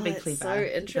 so you've got to be clever. So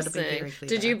interesting. Be very clever.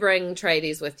 Did you bring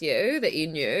tradies with you that you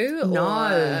knew?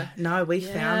 No, we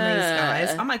found these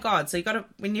guys. Oh my God, so you got to,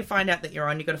 when you find out that you're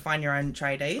on, you got to find your own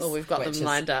tradies. Oh, we've got them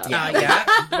lined up. Yeah.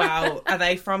 Well, are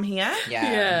they from here?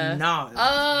 Yeah. No.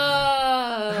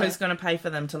 Oh. Who's going to pay for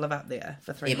them to live up there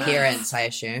for 3 months? Your parents, I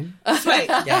assume. Sweet.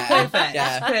 Yeah. Perfect.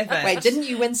 Yeah. Perfect. Wait, didn't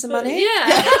you win some money? Yeah.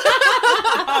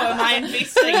 Oh, am I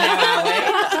investing now, are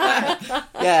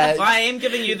we? Yeah. I am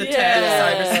giving you the terms,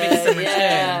 so respect some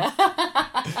return.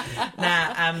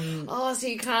 Nah, so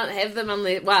you can't have them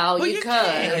unless... Well, you could.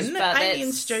 Can. But Amy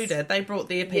and Stu did. They brought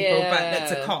their people, but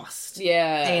it's a cost.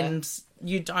 Yeah. And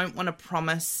you don't want to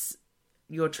promise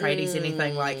your tradies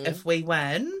anything like, if we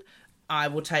win, I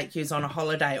will take you on a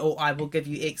holiday, or I will give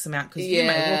you X amount, because you may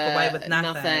walk away with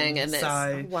nothing. And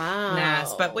so,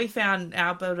 wow. But we found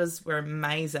our builders were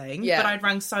amazing. Yeah. But I'd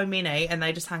rung so many, and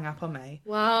they just hung up on me.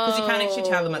 Wow. Because you can't actually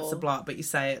tell them it's a block, but you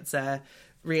say it's a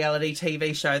reality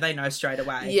TV show, they know straight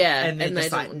away. Yeah, and they're and just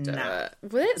they like, don't do nah. it.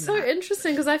 Well, that's so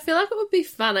interesting, because I feel like it would be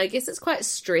fun. I guess it's quite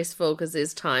stressful because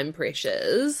there's time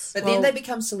pressures. But then they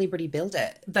become celebrity builders.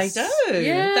 They do.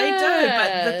 Yeah. They do.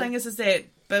 But the thing is that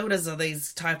builders are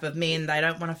these type of men. They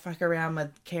don't want to fuck around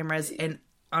with cameras, and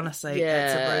honestly,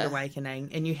 it's a rude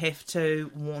awakening, and you have to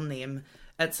warn them.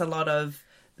 It's a lot of,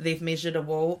 they've measured a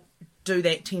wall, do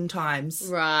that 10 times.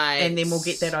 Right. And then we'll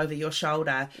get that over your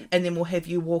shoulder, and then we'll have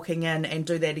you walking in and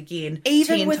do that again.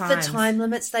 Even 10 with times. the time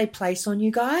limits they place on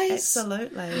you guys?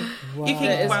 Absolutely. Wow. You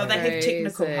can, well, they have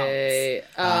technical halts.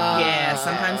 Yeah,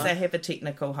 sometimes they have a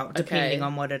technical halt, depending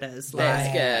on what it is.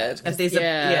 Like, that's good. if there's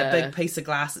a big piece of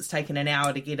glass that's taken an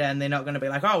hour to get in, they're not going to be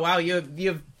like, oh, wow, you're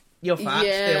fucked.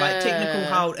 They're like, technical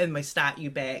halt, and we start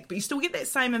you back. But you still get that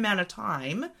same amount of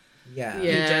time.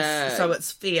 Yeah. So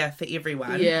it's fair for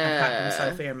everyone. Yeah. Apart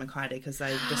from Sophia and Makaide, because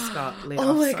they just got let off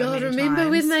Oh my so God, many remember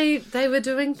times. when they were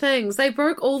doing things? They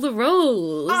broke all the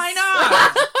rules. I know!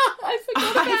 I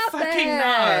forgot about fucking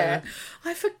that.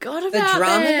 I forgot about The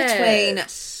drama that. between,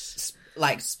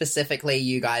 like, specifically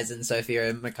you guys and Sophia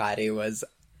and Makaide was it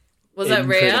incredible.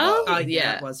 real? Oh,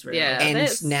 yeah, it was real. Yeah,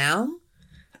 And now?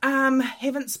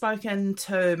 Haven't spoken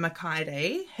to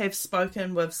Makaide. Have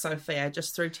spoken with Sophia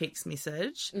just through text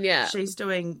message. Yeah. She's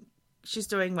doing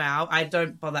well. I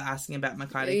don't bother asking about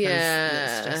Makaide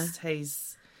because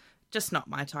he's just not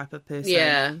my type of person.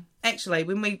 Yeah. Actually,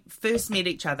 when we first met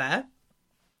each other,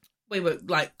 we were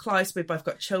like close. We both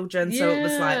got children, so it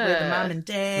was like we're the mum and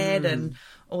dad and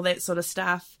all that sort of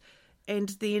stuff. And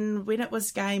then when it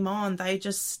was game on, they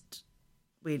just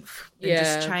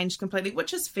just changed completely,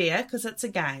 which is fair because it's a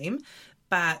game.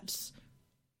 But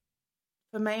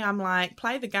For me, I'm like,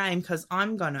 play the game because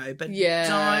I'm gonna, but Yeah.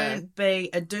 don't be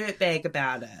a dirtbag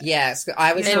about it. Yes,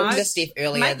 I was You talking know, to Steph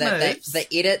earlier make that moves. the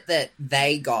edit that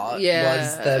they got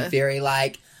was the very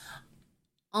like,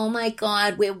 oh my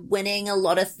god, we're winning a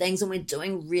lot of things and we're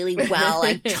doing really well.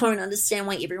 I don't understand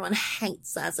why everyone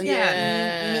hates us. And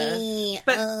Yeah. me.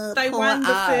 But they poor won the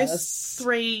us. first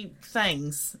 3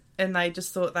 things. And they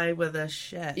just thought they were the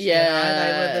shit.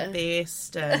 Yeah. They were the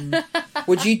best. And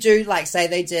Would you do, like, say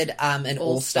they did an All-Stars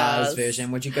All-Stars.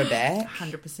 version, would you go back?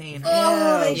 100%.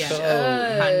 Oh, they yeah. should.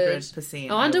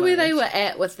 100%. I wonder where they were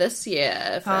at with this year.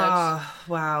 If they'd Oh,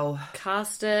 wow.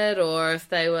 cast it or if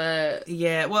they were...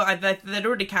 Yeah, well, they'd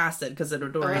already cast it because it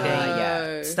had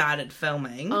already started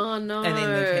filming. Oh, no. And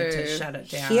then they've had to shut it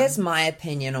down. Here's my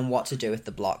opinion on what to do with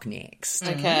the block next.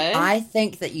 Okay. I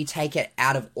think that you take it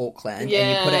out of Auckland and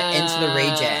you put it into the But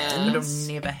region.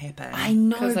 it'll never happen. I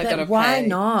know, 'Cause they gotta but why pay.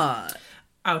 not?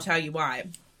 I'll tell you why.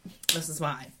 This is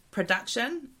why.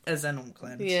 Production is in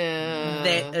Auckland. Yeah.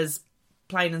 That is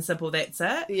plain and simple. That's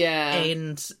it. Yeah.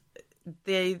 And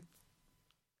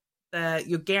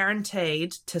you're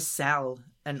guaranteed to sell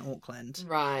in Auckland.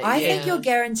 Right. I think you're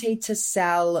guaranteed to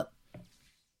sell,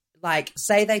 like,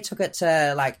 say they took it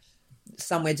to, like,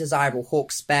 somewhere desirable,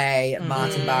 Hawke's Bay,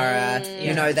 Martinborough,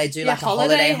 you know, they do like a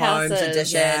holiday homes houses.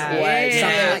 edition Yeah. or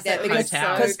something like that. Because-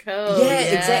 Because, so cool. yeah,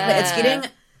 exactly. It's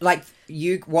getting, like,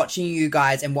 watching you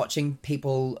guys and watching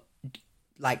people,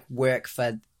 like, work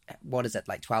for, what is it,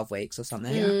 like 12 weeks or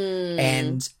something,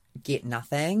 and get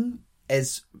nothing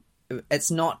is...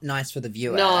 It's not nice for the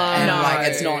viewer. No. And, No. like,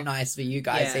 it's not nice for you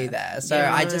guys either. So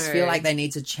I just feel like they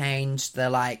need to change the,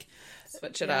 like...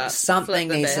 Switch it up. Something Flip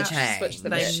the needs to bitch. change. Switch the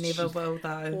They bitch. never will,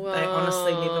 though. Whoa. They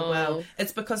honestly never will.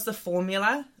 It's because the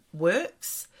formula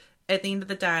works. At the end of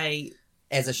the day,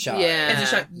 As a show. Yeah. as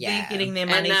a show, Yeah. they're getting their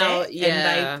And money now- back, yeah.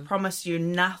 and they promise you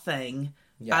nothing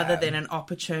Yeah. other than an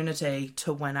opportunity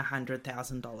to win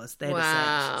 $100,000. That is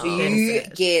Wow. it. Do That is you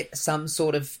it. get some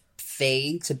sort of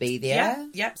fee to be there?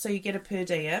 Yep. So you get a per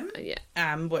diem,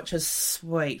 Yeah. which is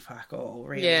sweet fuck all,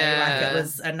 really. Yeah. Like, it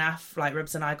was enough, like,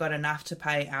 Ribs and I got enough to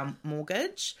pay our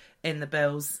mortgage and the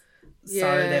bills so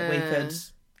that we could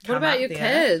come What about up your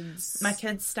there. kids? My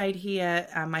kids stayed here.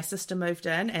 My sister moved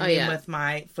in, and Oh, then yeah. with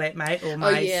my flatmate or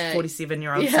my yeah.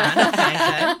 47-year-old Yeah.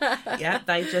 son,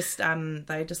 Nathan,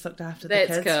 they just looked after the That's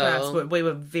kids for us. cool. We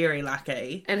were very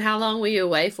lucky. And how long were you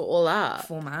away for all up?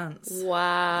 4 months.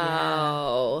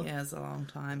 Wow. Yeah, it's a long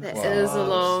time. That is a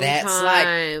long That's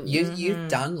time. like you've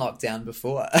done lockdown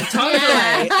before.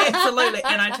 Totally, absolutely.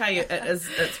 And I tell you,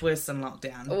 it's worse than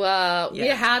lockdown. Well, Yeah.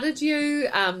 yeah. How did you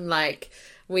like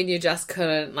when you just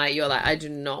couldn't, like, you're like, I do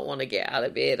not want to get out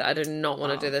of bed. I do not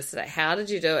want to do this today. How did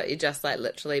you do it? You just like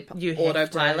literally You have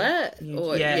autopilot? to.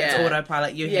 Or- It's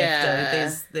autopilot. You Yeah.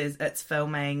 have to. There's it's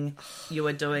filming. You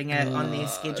are doing it on their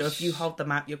schedule. If you hold them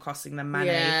up, you're costing them money.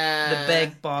 Yeah. The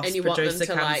big boss and you want producer them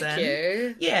to comes like in.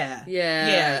 you. Yeah.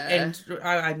 Yeah. And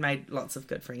I made lots of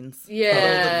good friends. Yeah. All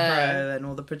the crew and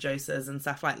all the producers and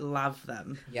stuff, like, love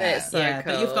them. Yeah. That's so cool.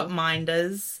 But you've got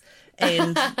minders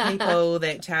and people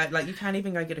that tell, like, you can't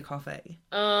even go get a coffee.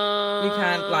 Oh. You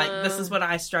can't, like, this is what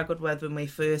I struggled with when we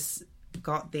first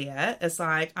got there. It's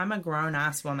like, I'm a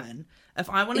grown-ass woman. If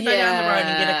I want to go down the road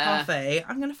and get a coffee,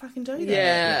 I'm going to fucking do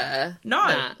that.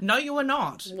 Yeah. No, you are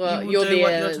not. Well, you will you're do what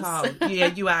theirs. you're told. Yeah,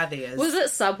 you are theirs. Was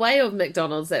it Subway or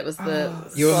McDonald's that was the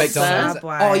You were sponsor? McDonald's.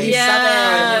 Subway. Oh, you Yeah. subbed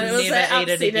I it. would Was never it eat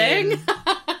it again.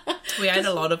 upsetting? We ate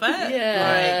a lot of it.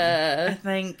 Yeah. Like, I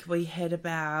think we had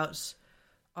about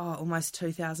almost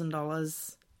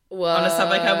 $2,000 Whoa. on a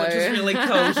Subway card, which is really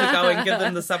cool to go and give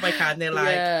them the Subway card, and they're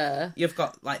like, Yeah. you've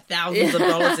got like thousands of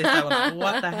dollars. If they were like,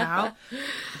 what the hell?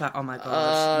 But oh my gosh,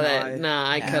 Oh, no,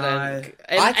 I Yeah. couldn't. No.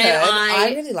 And, I could. and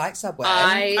I really like Subway.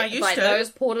 I used like to.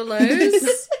 those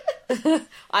portaloos.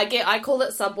 I call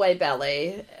it Subway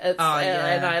belly. It's, yeah.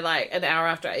 and I like an hour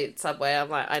after I eat Subway, I'm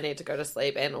like, I need to go to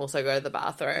sleep and also go to the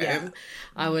bathroom. Yeah.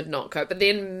 I would not cope. But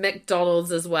then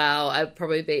McDonald's as well, I'd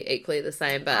probably be equally the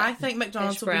same. But I think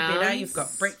McDonald's hash will be better. browns. You've got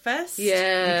breakfast. Yeah.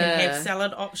 You can have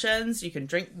salad options. You can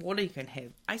drink water. You can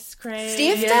have ice cream.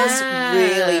 Steph Yeah. does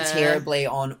really terribly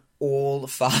on all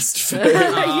fast food.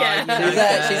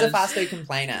 Yeah. She's a fast food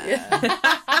complainer.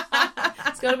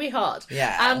 It's got to be hot.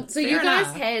 Yeah. So you Fair guys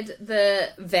enough. had the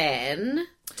van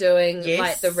doing Yes.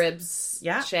 like the ribs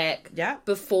Yeah. shack Yeah.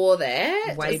 before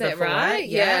that. Way Is that before right? it.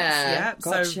 Yeah.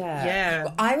 Gotcha. So, yeah.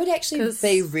 Well, I would actually 'Cause-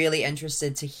 be really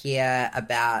interested to hear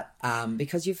about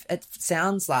because it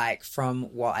sounds like from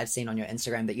what I've seen on your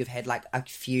Instagram that you've had like a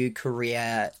few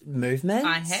career movements.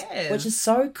 I have. Which is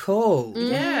so cool.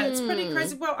 Yeah, it's pretty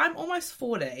crazy. Well, I'm almost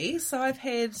 40, so I've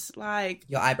had like...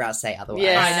 Your eyebrows say otherwise.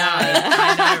 Yeah.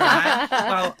 I know, right?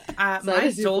 Well, So my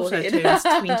does your daughter forehead. turns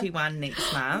 21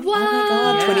 next month. Wow. Oh my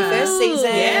God, Yeah. 21st season.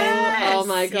 Yes, Oh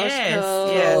my gosh, yes, cool.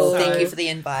 yes. Oh, So- thank you for the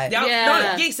invite. Yeah, Yeah.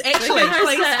 No, yes, actually, Look at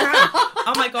please that. come.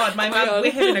 Oh my God, my mum, God.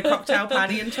 we're having a cocktail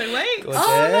party in 2 weeks. Gorgeous.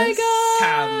 Oh my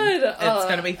god! Come. It's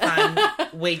going to be fun.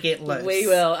 We get loose. We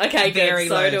will. Okay, Very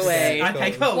good. So do loose. we.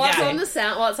 Okay, cool. What's yeah. on the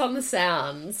sound? What's on the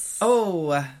sounds?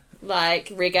 Oh, Like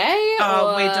reggae? Oh,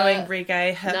 or... we're doing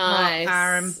reggae, hip hop, Nice.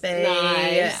 R&B,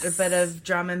 Nice. a bit of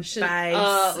drum and bass.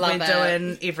 Oh, love we're it.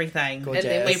 doing everything. Gorgeous.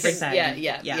 And then we Everything.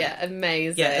 Yeah,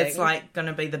 amazing. Yeah, it's like going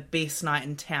to be the best night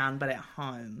in town, but at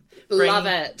home. Love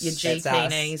it. Your That's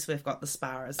G-Keenies. We've got the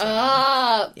spa as well.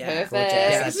 Ah, Yeah. perfect.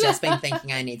 Gorgeous. I've just been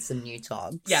thinking I need some new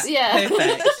togs. Yeah, Yeah.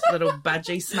 perfect. Little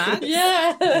budgie smug.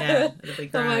 Yeah. Yeah, it'll be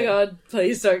great. Oh my god,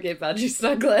 please don't get budgie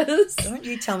snugglers. Don't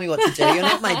you tell me what to do. You're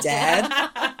not my dad.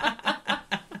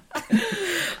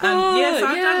 Yes,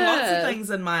 I've yeah. done lots of things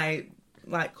in my,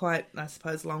 like, quite, I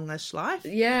suppose, longish life.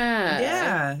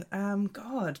 Yeah. Yeah.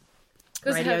 God.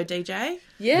 'Cause Radio have- DJ.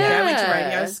 Yeah. I went to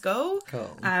radio school.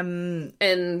 Cool.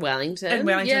 In Wellington. In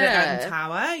Wellington yeah. at Owen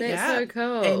Tower. That's so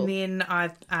cool. And then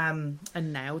I've a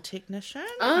nail technician.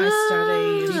 Ah. I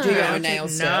studied. Do you do your own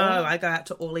nails No, still? I go out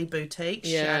to Orly Boutique.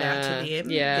 Yeah. Shout out to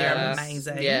them. Yeah. They're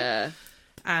amazing. Yeah.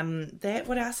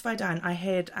 What else have I done? I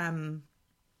had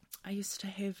I used to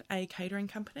have a catering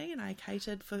company and I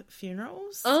catered for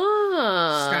funerals.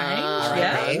 Oh. Strange.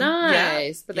 Yeah.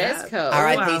 Nice. But Yeah. that's cool.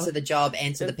 R.I.P. wow. to the job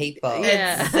and to the people.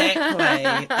 Yeah. Exactly.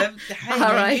 Hey, man,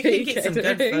 R.I.P. you can get some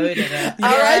good catering. food at it.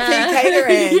 R.I.P.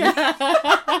 catering.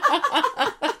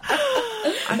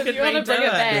 I could You want to redo bring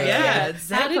it back? Yeah,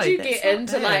 exactly. How did you That's get not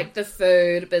into bad. like the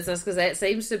food business? Because that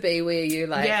seems to be where you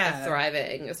like Yeah. are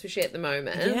thriving, especially at the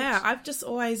moment. Yeah, I've just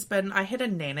always been. I had a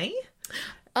nanny.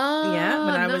 Oh, Yeah,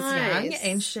 when I was young, nice.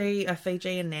 and she a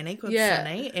Fijian nanny called Yeah.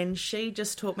 Sunny, and she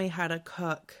just taught me how to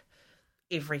cook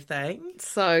everything.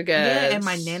 So good. Yeah, and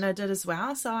my nana did as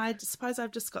well. So I suppose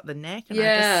I've just got the knack. And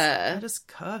Yeah. I just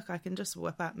cook. I can just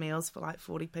whip up meals for like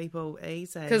 40 people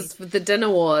easy. Because the dinner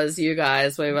wars, you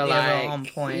guys, we were They were like on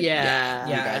point. Yeah,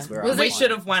 You guys were Was on we point.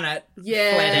 should have won it.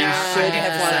 Yeah. Flat out. Should I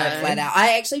have to won say. it flat out.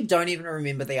 I actually don't even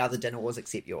remember the other dinner wars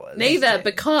except yours. Neither, Thank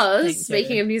because you.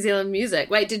 speaking of New Zealand music,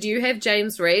 wait, did you have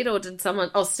James Reid or did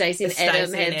someone? Oh, Stacey and Adam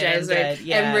Stacey had and James Adam Reid, did,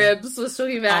 yeah. and Ribs was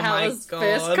talking about Oh how my it was God.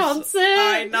 first concert.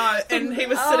 I know. And he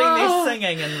was sitting Oh. there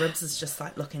singing, and Ribs is just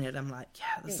like looking at him like,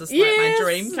 yeah, this is Yes, like my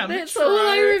dream come that's true. all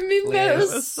I remember. Yeah. It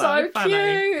was, It was so so funny.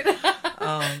 cute.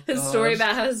 Oh, His God. story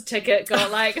about how his ticket got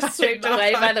like swept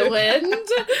away by the wind.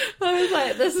 I was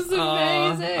like, this is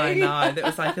amazing. I know. That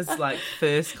was like his like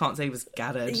first concert. He was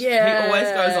gutted. Yeah. He always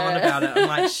goes on about it. I'm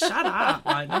like, shut up.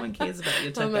 Like, no one cares about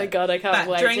your ticket. Oh my god, I can't But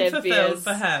wait drink to have fulfilled beers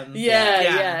for him.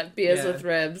 Yeah, beers Yeah. with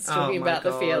Ribs, Oh talking my about the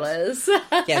God. feelers.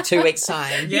 Yeah, 2 weeks'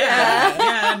 time.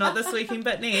 Yeah, not this weekend,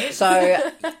 but next.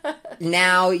 So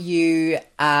now you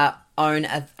own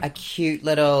a cute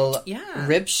little Yeah.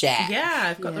 rib shack. yeah,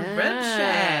 I've got the Yeah. rib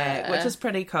shack, which is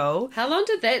pretty cool. How long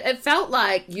did that? It felt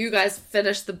like you guys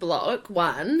finished the block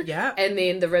one, Yeah. and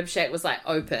then the rib shack was like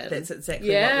open. That's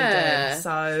exactly Yeah. what we did.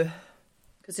 So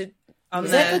on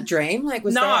Was that the dream? Like,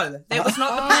 was No, that was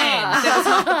not the plan. That was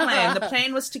not the plan. The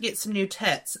plan was to get some new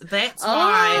tits. That's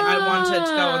why I wanted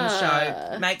to go on the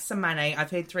show, make some money.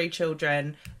 I've had 3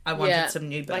 children. I wanted some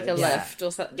new boobs. like a lift or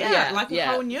something. Yeah, like a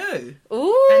whole new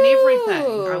Ooh. and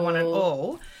everything. I want it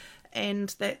all.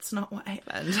 And that's not what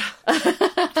happened.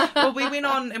 Well, we went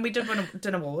on and we did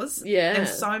dinner wars. Yeah. And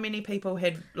so many people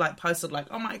had like posted like,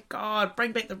 oh my God,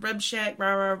 bring back the rib shack,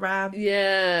 rah, rah, rah.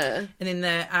 Yeah. And then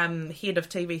the head of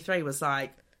TV3 was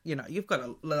like, you know, you've got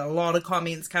a lot of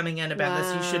comments coming in about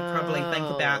this. You should probably think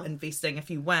about investing. If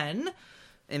you win,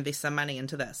 invest some money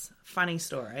into this. Funny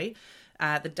story.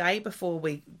 The day before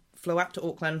we flew up to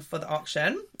Auckland for the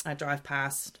auction, I drive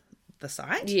past the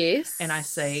site. Yes. And I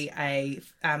see a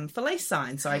Felice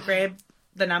sign. So I grab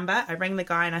the number, I ring the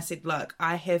guy and I said, look,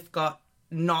 I have got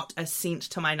not a cent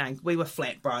to my name. We were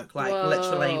flat broke, like Whoa.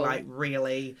 literally like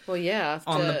really Well, yeah.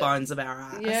 on the bones of our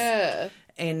ass. Yeah.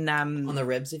 And on the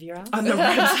ribs of your ass? on the ribs.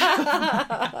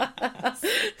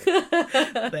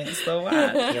 That's the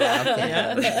one. You're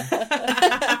welcome.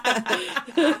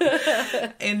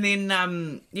 And then,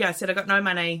 I said, I got no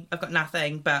money, I've got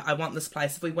nothing, but I want this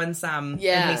place. If we win some,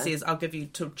 Yeah. and he says, I'll give you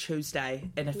till Tuesday,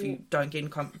 and if you don't get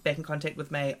back in contact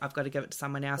with me, I've got to give it to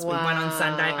someone else. We won on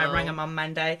Sunday, I rang him on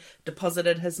Monday,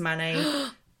 deposited his money,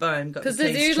 boom, got the the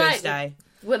keys dude, Tuesday.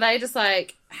 Were they just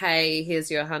like, hey,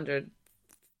 here's your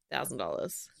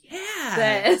 $100,000? Yeah.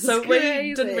 That's so crazy.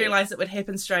 we didn't realise it would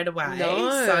happen straight away. No.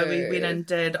 So we went and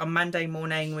did, on Monday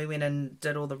morning, we went and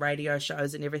did all the radio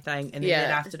shows and everything. And then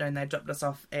that afternoon, they dropped us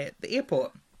off at the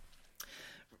airport.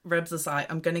 Ribs is like,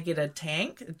 I'm going to get a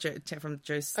tank from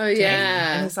Juice. Oh, tank.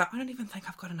 yeah. And he's like, I don't even think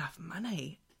I've got enough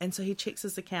money. And so he checks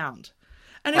his account.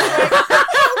 And he's like,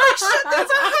 holy shit,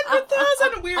 that's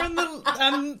 100,000. And we're in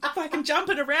the fucking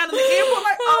jumping around in the airport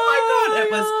like, oh my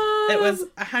God. It was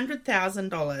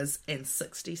 $100,000 and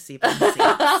 67 cents.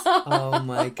 Oh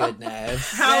my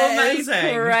goodness. How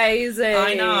amazing. Crazy.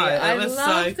 I know. It was so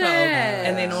love cool. that.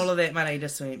 And then all of that money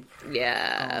just went,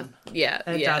 Yeah. Yeah.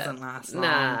 it yeah. doesn't last long.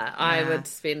 I would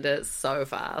spend it so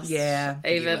fast. Yeah.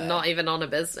 Not even on a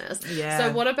business. Yeah.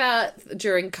 So what about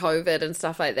during COVID and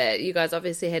stuff like that? You guys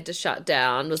obviously had to shut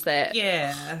down. Was that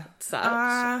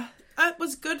sucked? It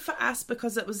was good for us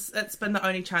because it's been the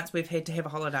only chance we've had to have a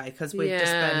holiday because we've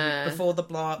just been before the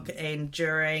block and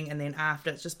during and then after.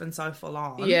 It's just been so full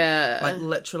on. Yeah. Like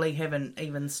literally haven't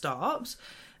even stopped.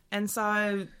 And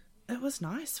so it was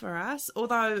nice for us.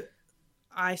 Although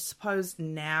I suppose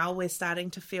now we're starting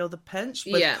to feel the pinch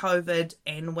with COVID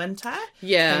and winter.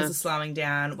 Yeah. Things are slowing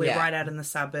down. We're right out in the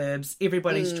suburbs.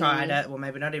 Everybody's tried it. Well,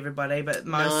 maybe not everybody, but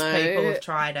most people have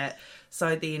tried it.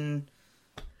 So then,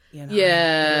 you know,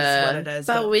 it's what it is.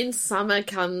 But when summer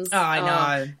comes, I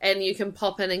know. and you can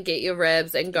pop in and get your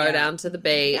ribs and go down to the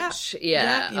beach.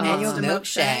 Yeah. Your And your monster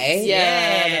milkshake.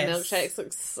 Yeah, the milkshakes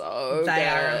look so good. They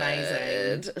are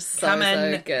amazing. So, Come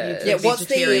in, so good. Yeah, what's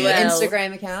the Vegetarian.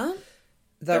 Instagram account?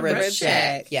 The Rib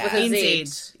Shack. Yeah. With a Z.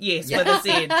 NZ. Yes, with a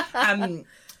Z.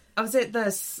 I was at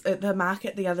the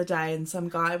market the other day and some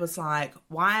guy was like,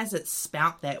 why is it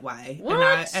spelt that way?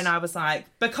 What? And I was like,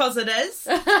 because it is.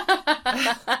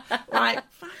 Like,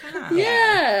 fuck off.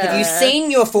 Yeah. Have you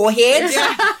seen your forehead?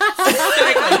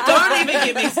 Exactly. Don't even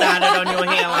get me started on your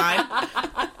hairline.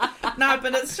 No,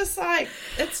 but it's just like,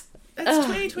 it's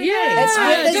 2020. yeah. It's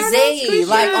I with don't a know, it's Z. cliche.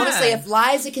 Like, honestly, if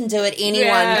Liza can do it,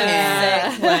 anyone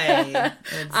can.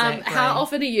 Exactly. How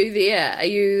often are you there? Are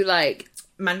you like...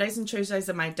 Mondays and Tuesdays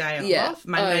are my day off. Yeah.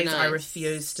 Mondays Oh, I nice.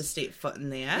 refuse to step foot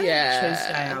in there. Yeah.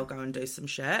 Tuesday I'll go and do some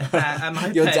shit. But I'm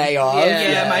hoping, Your day off.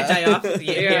 Yeah, my day off.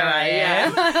 Yeah, here I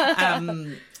Yeah.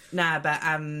 am.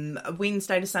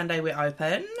 Wednesday to Sunday we're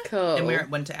open. Cool. And we're at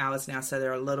winter hours now, so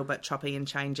they're a little bit choppy and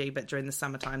changey, but during the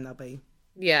summertime they'll be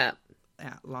Yeah.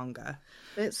 out longer.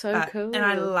 That's so cool. And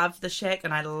I love the shack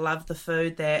and I love the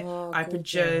food that I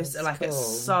produce. Like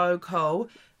it's so cool.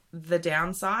 The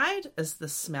downside is the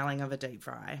smelling of a deep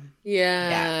fry.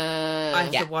 Yeah. I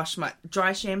have to wash my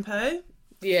dry shampoo.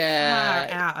 Yeah.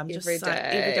 Far out. I'm just every so,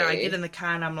 every day I get in the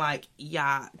car and I'm like,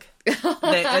 yuck.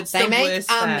 It's They the make worst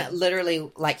bit.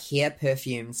 literally like hair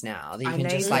perfumes now that you I can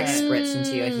just need like that. spritz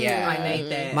into your hair. I need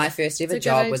that. My first ever It's a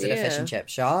good job was at a idea. fish and chip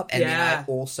shop, and then Yeah. I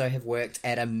also have worked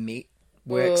at a meat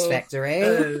works Ooh. factory.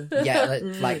 Ooh. Yeah,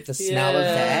 like the smell of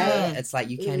Yeah. that, it's like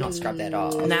you cannot scrub that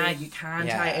off. Nah, you can't.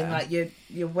 Yeah. And like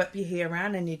you whip your hair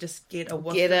around and you just get a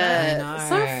whiff Get of it. know. It's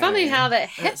so funny how that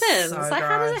happens. so Like,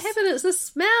 how does it gross. happen? It's the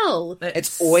smell.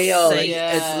 It's oil. seeps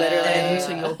It's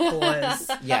literally into your pores.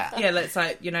 yeah. Yeah, it's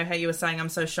like, you know how you were saying I'm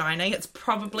so shiny? It's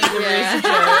probably the residue of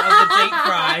the deep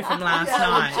fry from last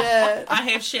night. legit. I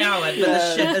have showered, but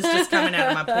the shit is just coming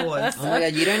out of my pores. Oh my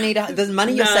god, you don't need the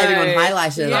money you're No. saving on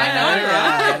highlighter. Yeah, I know,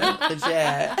 right?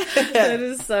 Legit. That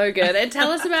is so good. And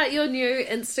tell us about your new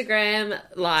Instagram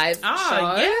live show.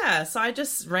 Oh, yeah. So I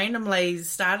just randomly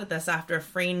started this after a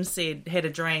friend had a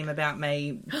dream about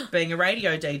me being a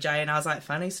radio DJ, and I was like,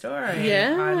 funny story.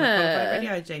 Yeah. I'm a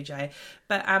radio DJ.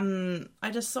 But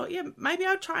I just thought, yeah, maybe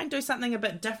I'll try and do something a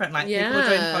bit different. Like people are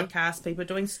doing Yeah. podcasts, people are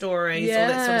doing stories, all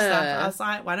that sort of stuff. I was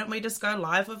like, why don't we just go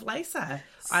live with Lisa?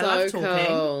 I love talking.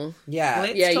 Cool. Yeah.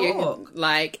 Let's Yeah, talk. you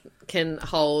like can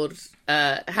hold.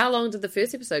 How long did the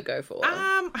first episode go for?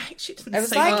 I actually didn't It was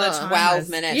see what the like time 12 was.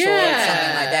 minutes Yeah. or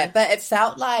something like that. But it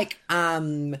felt like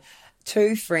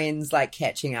two friends like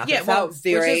catching up. Yeah, it felt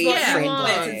very what you friendly.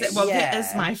 want. That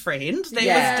is my friend. That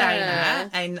Yeah.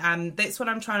 was Dana. And that's what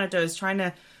I'm trying to do, is trying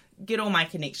to get all my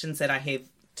connections that I have in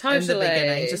Totally. the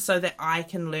beginning, just so that I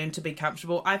can learn to be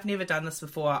comfortable. I've never done this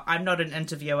before. I'm not an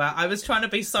interviewer. I was trying to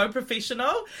be so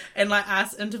professional and like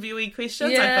ask interviewee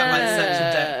questions. I felt like such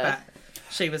a dick,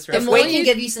 but she was really If more we you- can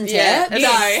give you some tips, Yeah.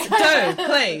 Yes, do,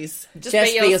 please. Just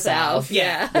be yourself.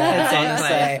 Yeah. Yeah,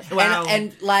 Exactly. honestly. Wow.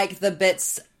 And like the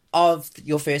bits of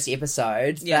your first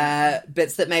episode, the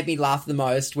bits that made me laugh the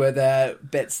most were the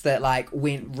bits that like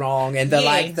went wrong and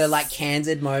the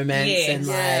candid moments and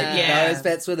those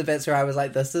bits were the bits where I was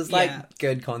like, this is like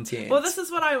good content. Well, this is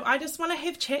what I just want to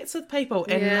have chats with people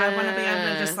and I want to be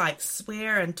able to just like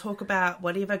swear and talk about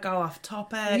whatever, go off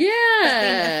topic. Yeah. But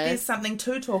then if there's something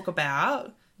to talk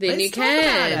about, then you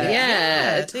can.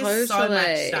 Yeah, totally. There's so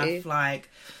much stuff. Like,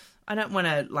 I don't want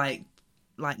to like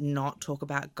not talk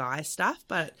about guy stuff,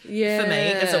 but for me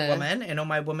as a woman and all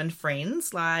my woman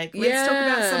friends, like let's talk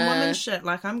about some woman shit.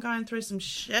 Like I'm going through some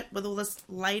shit with all this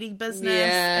lady business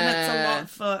and it's a lot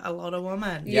for a lot of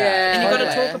women. And you've got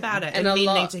to talk about it and men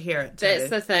need to hear it too. That's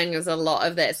the thing, is a lot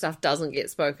of that stuff doesn't get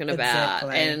spoken about.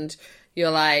 And you're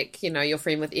like, your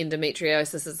friend with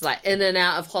endometriosis is like in and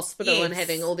out of hospital and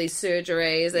having all these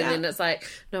surgeries, and then it's like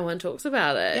no one talks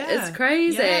about it. It's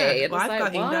crazy. Well, I've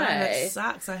got endo and it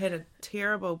sucks. I had a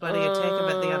terrible bloody attack of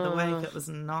it the other week. It was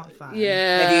not fun.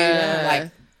 Have you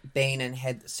like been and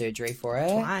had surgery for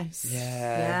it? Twice.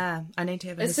 Yeah. I need to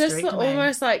have a hysterectomy. It's just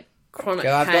almost like chronic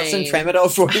I've pain. got some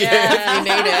Tramadol for you if you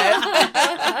need it.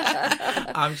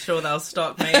 I'm sure they'll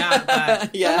stock me up.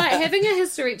 But... But like having a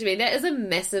hysterectomy, that is a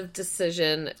massive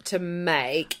decision to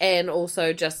make, and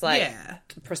also just like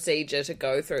procedure to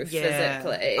go through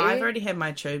physically. I've already had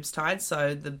my tubes tied,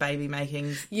 so the baby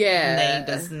making need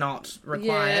is not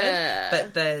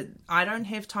required. But I don't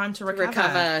have time to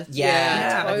recover. Totally.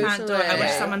 I can't do it. I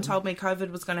wish someone told me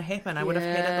COVID was going to happen. I would have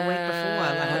had it the week before.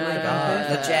 Like, oh my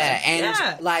god, legit.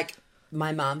 And like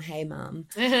my mum, hey mum,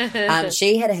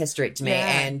 she had a hysterectomy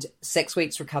and 6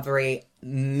 weeks recovery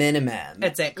minimum.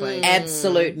 Exactly.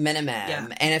 Absolute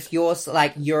minimum. And if you're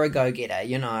like, you're a go-getter,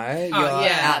 you're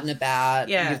out and about,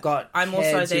 you've got I'm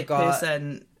kids, also that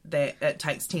person that it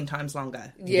takes 10 times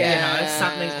longer.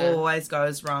 Something always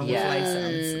goes wrong with Lisa.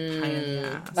 It's a pain in the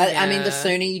ass. But I mean, the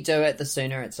sooner you do it, the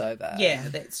sooner it's over. Yeah,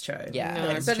 that's true.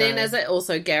 Then is it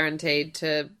also guaranteed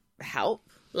to help?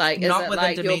 Like, not is it with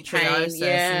like endometriosis. Your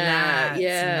pain?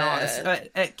 It's not.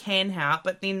 It can help,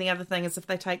 but then the other thing is if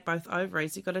they take both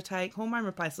ovaries, you've got to take hormone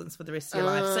replacements for the rest of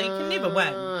your life, so you can never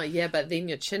win. Yeah, but then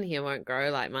your chin hair won't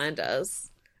grow like mine does.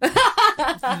 The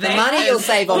money you'll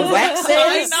save on waxes.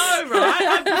 I know,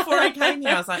 right? Before I came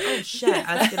here, I was like, oh shit,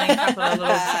 I was getting a couple of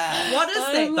little... What is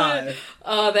that though?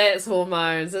 Oh, that's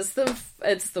hormones. It's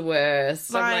the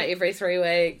worst. I'm like every 3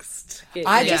 weeks.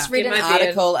 I just read an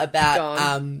article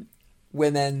about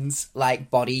women's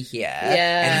like body hair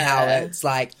and how it's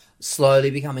like slowly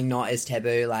becoming not as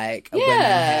taboo. Like women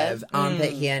have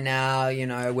armpit hair now,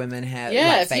 women have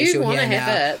like facial hair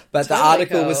now. But the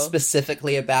article was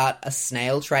specifically about a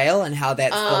snail trail and how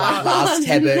that's the like last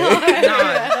taboo.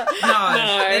 No,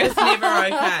 that is never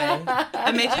okay.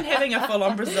 Imagine having a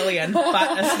full-on Brazilian,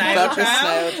 but a snail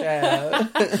trail.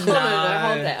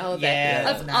 Hold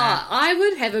that. I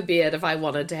would have a beard if I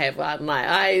wanted to have one. Like,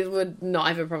 I would not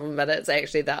have a problem, but it's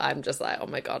actually that I'm just like, oh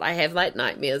my god, I have like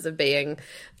nightmares of being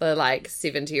the like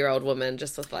 70-year-old woman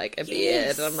just with like a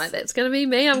beard, and I'm like, that's gonna be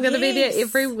me. I'm gonna be there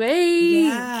every week.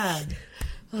 Yeah.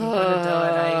 You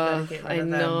gotta get rid of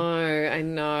them. I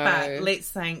know. But let's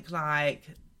think like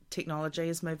technology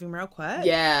is moving real quick.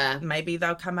 Yeah. Maybe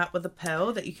they'll come up with a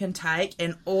pill that you can take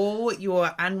and all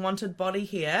your unwanted body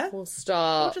hair will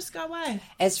stop. Will just go away.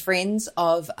 As friends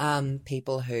of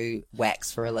people who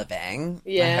wax for a living,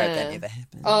 I hope that never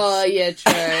happens. Oh, yeah,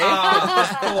 true. Of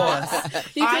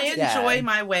course. I enjoy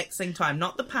my waxing time.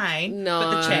 Not the pain,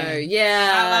 but the chat.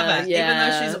 Yeah. I love it. Even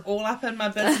though she's all up in my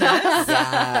business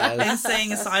and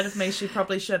seeing a side of me she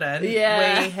probably shouldn't.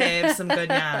 Yeah. We have some good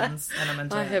yarns and I'm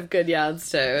into it. I have good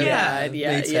yarns too. Yeah,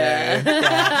 me too.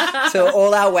 Yeah. So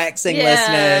all our waxing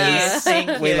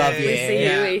listeners, we love you. We see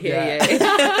you, we hear you.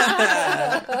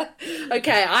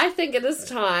 Okay, I think it is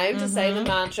time to say the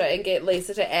mantra and get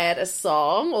Lisa to add a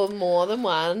song or more than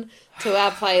one to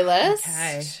our playlist.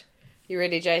 Okay. You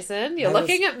ready, Jason? You're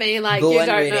looking at me like you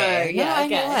don't know. Yeah,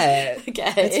 okay.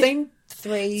 Okay. It's been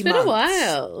 3 months. It's been a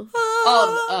while.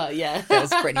 Oh, yeah. That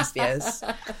was Britney Spears.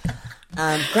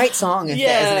 Great song if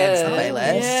that isn't added to the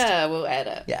playlist. Yeah, we'll add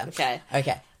it. Yeah.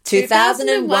 Okay.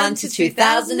 2001 to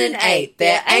 2008,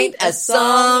 there ain't a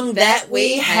song that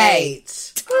we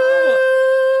hate.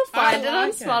 Find it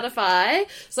on Spotify.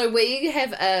 So we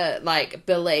have a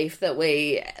belief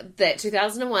that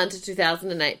 2001 to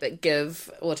 2008, but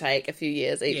give or take a few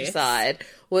years each side,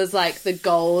 was like the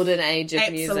golden age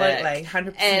of music. Absolutely,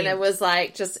 100%. And it was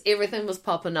like just everything was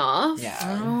popping off.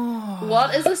 Yeah.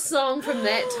 What is a song from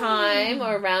that time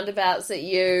or roundabouts that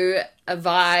you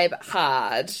vibe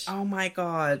hard? Oh my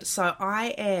God. So I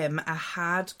am a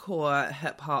hardcore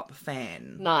hip hop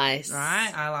fan. Nice.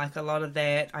 Right? I like a lot of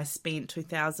that. I spent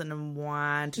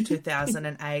 2001 to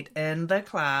 2008 in the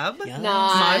club. Yeah.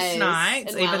 Nice. Most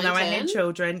nights, In even though I had Wellington?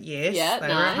 children. Yes. Yeah, they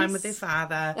were at home with their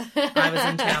father. I was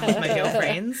in town with my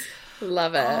girlfriends.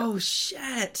 Love it. Oh,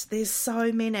 shit. There's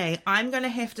so many. I'm going to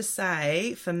have to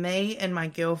say, for me and my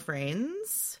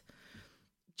girlfriends,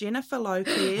 Jennifer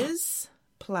Lopez,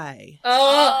 Play.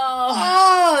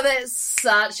 Oh, that's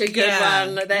such a good Yeah.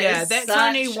 one. Yeah, that's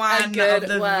only one of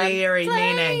the very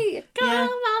many. Come Yeah.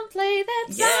 on, play that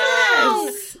song.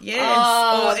 Yes. Yes.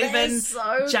 Oh, or that even is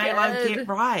so J-Lo, good. Get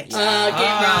Right. Get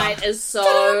Right is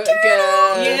so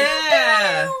good.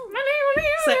 Yeah.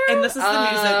 So, and this is the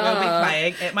music we'll be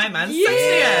playing at my mum's 60th.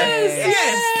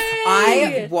 Yes.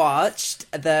 I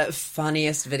watched the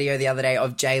funniest video the other day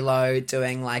of J-Lo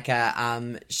doing like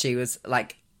a she was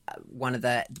like one of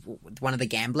the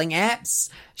gambling apps.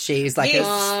 She's like Yes.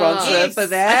 a sponsor Yes. for I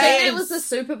that. think it was the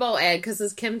Super Bowl ad because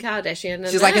there's Kim Kardashian.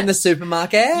 She's like in the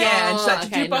supermarket. Yeah, and she's like,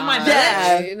 did you buy my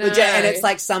Yeah, No. and it's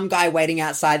like some guy waiting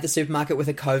outside the supermarket with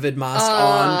a COVID mask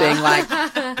on, being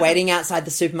like waiting outside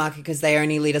the supermarket because they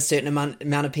only let a certain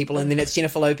amount of people, and then it's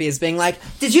Jennifer Lopez being like,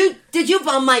 "Did you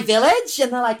bomb my village?"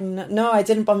 And they're like, "No, I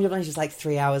didn't bomb your village." She's like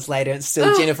 3 hours later, it's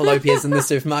still Jennifer Lopez in the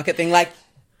supermarket being like,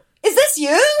 "Is this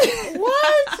you?"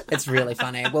 What? It's really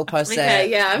funny. We'll post Okay, it.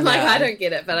 yeah, I'm like, I don't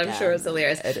get it, but I'm Yeah. sure it's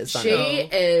hilarious. It is funny. She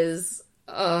is,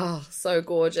 so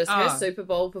gorgeous. Her Oh. Super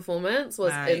Bowl performance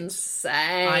was Mate.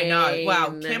 insane. I know.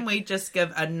 Wow. Can we just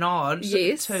give a nod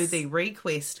Yes. to the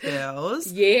Request Girls?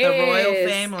 Yes, The royal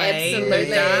family absolutely.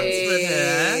 who danced with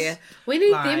her. We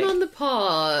need Like- them on the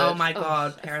pod. Oh my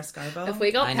God, Paris Goebel. If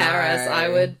we got I know.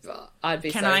 Paris, I'd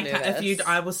be Can so I? nervous. If you,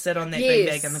 I will sit on that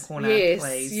yes, beanbag in the corner, yes,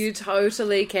 please. you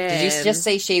totally can. Did you just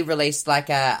see she released like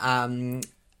a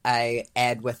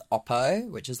ad with Oppo,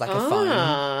 which is like a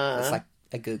phone. It's like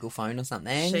a Google phone or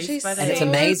something. She's And it's so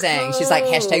amazing. She's like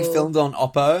hashtag cool. filmed on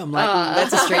Oppo. I'm like,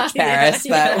 that's a stretch, Paris,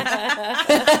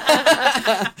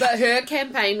 But her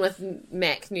campaign with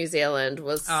Mac New Zealand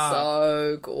was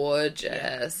so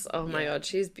gorgeous. Oh my God,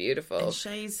 she's beautiful. And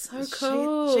she's so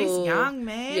cool. she's young,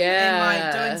 man. Yeah.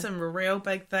 And like doing some real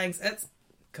big things. It's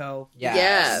cool.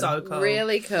 Yeah, So cool.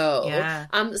 really cool. Yeah.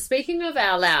 Speaking of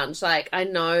our lounge, like I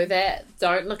know that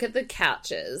don't look at the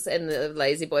couches and the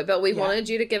lazy boy, but we wanted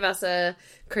you to give us a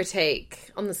critique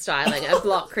on the styling, a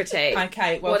block critique.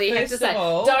 Okay, well, what do you have to first say? of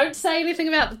all- Don't say anything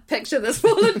about the picture that's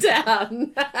fallen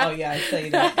down. Oh yeah, I see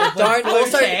that. Don't Blue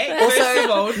also- tack. also, First of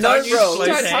all, no don't use rules. blue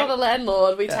Don't tack. tell the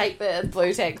landlord we take the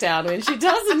blue tack down when she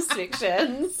does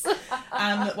inspections.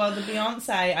 Well, the Beyonce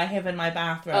I have in my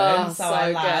bathroom, Oh, so so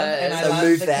I love, good. and I So love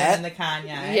move the that. Kim and the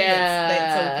Kanye. Yeah.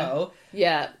 that's all cool.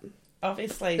 Yeah,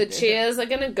 Obviously, the chairs are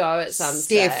going to go at some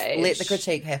Steph, stage. let the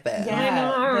critique happen.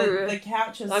 Yeah, I know. The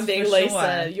couch is. I'm being for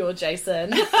Lisa, sure. you're Jason.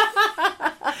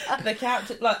 The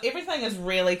couch, look, everything is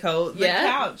really cool. The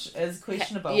Yeah. couch is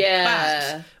questionable.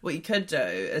 Yeah. But what you could do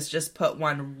is just put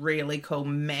one really cool,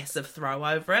 massive throw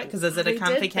over it. Because is it a We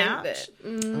comfy did think couch?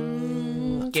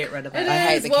 that- Get rid of it. It I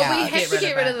hate is. the Well, couch. we have Get to rid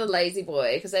get of rid it. of the lazy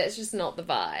boy because that's just not the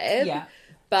vibe. Yeah.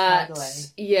 But Totally.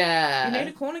 yeah, You need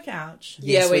a corner couch.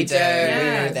 Yes, Yeah, we we do. do. Yeah.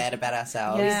 We know that about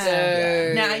ourselves.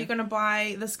 do. Now, are you going to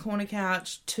buy this corner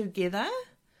couch together?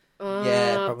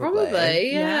 Yeah, probably.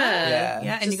 probably. Yeah.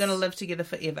 Yeah. And you're going to live together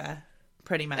forever,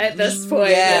 pretty much. At this point,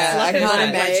 Yeah, I it's can't likely.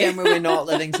 imagine when we're not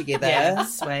living together. Yeah,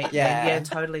 sweet. Yeah. Yeah,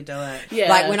 totally do it. Yeah,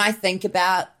 Like when I think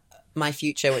about my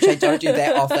future, which I don't do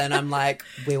that often, I'm like,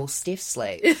 where will Steph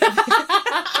sleep?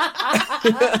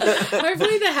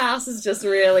 hopefully the house is just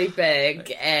really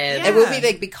big and It will be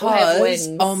big We'll have because,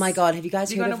 wings. oh my God, have you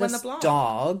guys You're heard gonna of win this the block.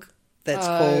 dog that's Oh,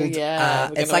 called, yeah,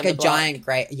 we're it's gonna like win a the block. giant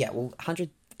grey,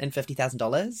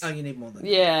 $150,000. Oh, you need more than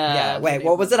yeah. Yeah, wait,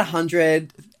 what was it?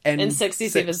 And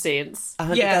 67 cents.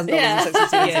 $100,000 Yeah. and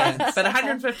 67 Yeah, cents. but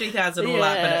 150,000 all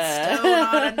up, but it's still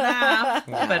not enough.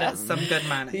 But it's some good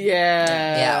money.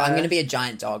 Yeah. Yeah, I'm going to be a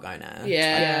giant dog owner.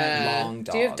 Yeah. Long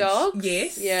dogs. Do you have dogs?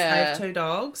 Yes, Yeah. I have 2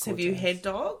 dogs. Have you had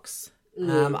dogs?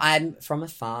 I'm from a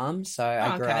farm, so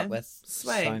I grew Okay. up with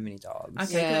Sweet. so many dogs.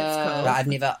 Okay, Yeah. that's cool. But I've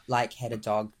never had a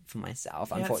dog for myself,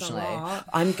 Yeah, it's a unfortunately. lot.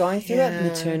 I'm going through Yeah. a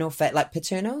maternal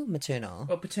maternal.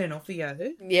 Well, paternal for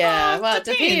you. Yeah, well, it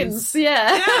depends.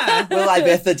 Yeah. Yeah. Will I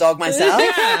birth the dog myself?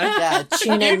 Yeah. Yeah,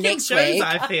 tune You in can next choose, week.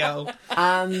 I feel.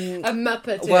 A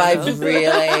Muppet. Well, I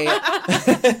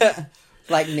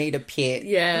really need a pet.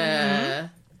 Yeah.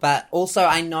 But also,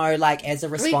 I know, like, as a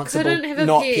responsible couldn't have a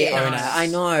not pet. pet owner, I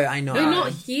know. We're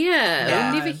not here.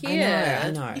 Yeah. We're never here.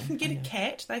 I know. You can get a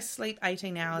cat. They sleep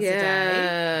 18 hours Yeah.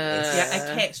 a day.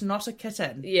 Yeah, a cat, not a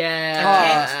kitten.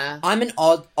 Yeah. I'm an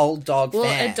old dog Well,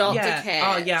 fan. adopt a Yeah. cat.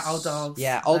 Oh, yeah, old dogs.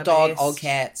 Yeah, old The dog, best. old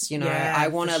cats. You know, Yeah, I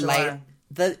want to for lay. sure.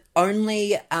 The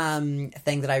only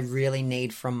thing that I really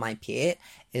need from my pet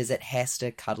is it has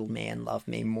to cuddle me and love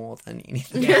me more than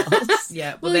anything else.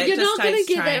 Yeah, Well, that you're just not going to takes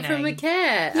get that from a training.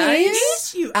 cat, are you?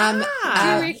 Yes, you Um, are.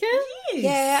 Do you reckon? Yes.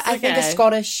 Yeah, I think a Okay.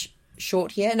 Scottish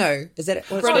short hair. No, is that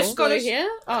what it's British called? Scottish Scottish- here?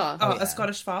 Oh. Oh, yeah. a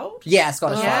Scottish fold? Yeah,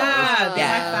 Scottish fold. Yeah,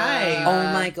 Yeah. my fave.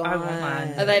 Oh my god. I want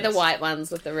one. Are they the white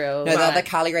ones with the real... No, they're Right. the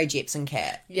Carly Rae Jepsen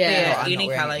cat. Yeah. No, I'm not any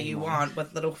wearing colour it you anymore. want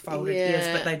with little folded Yeah. ears,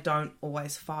 but they don't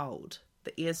always fold.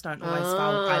 The ears don't always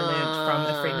fold. I learned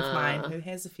from a friend of mine who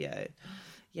has a few.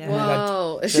 Yeah.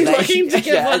 Whoa. Is Do she they- looking to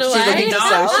give Yeah, one she's away? looking to-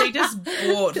 No, So- she just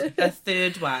bought a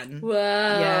third one. Wow.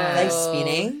 Yeah. Are they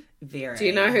spinning? Very. Do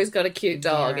you know who's got a cute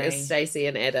dog? Very. It's Stacey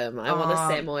and Adam. I want a Oh.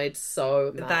 Samoyed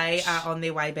so much. They are on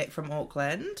their way back from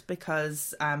Auckland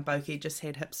because Boki just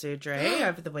had hip surgery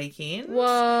over the weekend.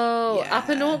 Whoa. Yeah. Up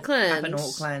in Auckland. Up in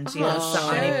Auckland, yeah. It's the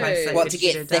Oh, only place they What, could to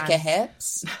get it thicker done.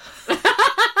 hips?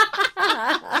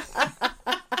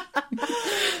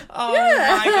 Oh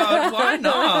my god, why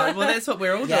not? Well, that's what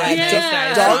we're all doing Yeah, these Yeah.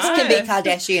 days. Dogs right? can be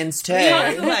Kardashians too.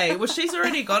 Totally. Well, she's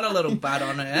already got a little butt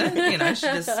on her. You know, she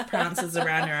just prances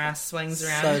around her ass, swings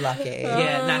around. So lucky.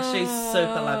 Yeah, no, she's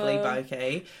super lovely,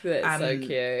 Boki. That's so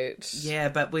cute. Yeah,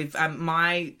 but we've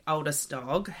my oldest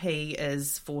dog. He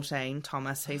is 14.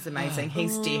 Thomas. He's amazing.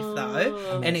 He's deaf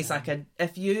though, and he's like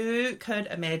if you could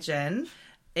imagine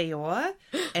Eeyore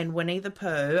and Winnie the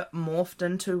Pooh morphed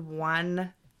into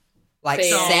one. Like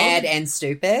Dog. sad and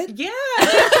stupid. Yeah,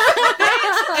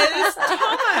 that is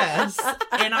Thomas,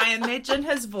 and I imagine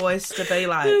his voice to be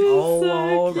like, "Oh,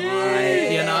 all right,"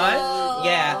 you know.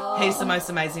 Yeah, he's the most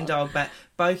amazing dog, but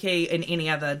Boki and any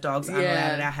other dogs aren't Yeah.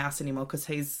 allowed at our house anymore because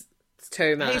It's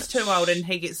too much. he's too old and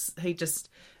it's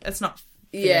not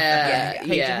fair Yeah, for him.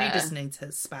 He yeah. just needs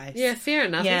his space. Yeah, fair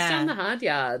enough. Yeah. He's done the hard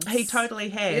yards. He totally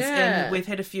has. Yeah. And we've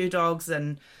had a few dogs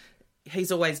and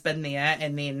he's always been there,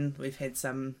 and then we've had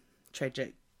some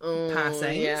tragic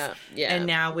passings. yeah, yeah. And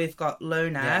now we've got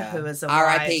Luna, Yeah. who is a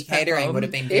R.I.P. white catering pit bull. would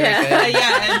have been very Yeah. good.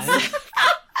 Yeah, it's...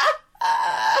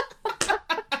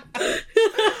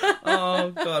 Oh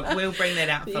god, we'll bring that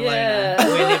out for Yeah.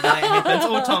 Luna whenever that happens,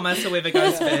 or Thomas, whoever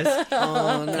goes first.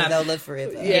 Oh, no, they'll live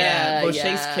forever. Yeah. Well,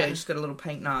 she's cute. She's got a little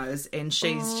pink nose, and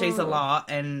she's a lot,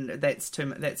 and that's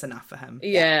enough for him.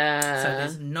 Yeah. So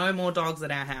there's no more dogs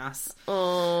at our house,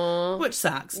 Aw. which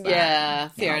sucks. But Yeah,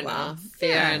 fair oh, enough. well. Fair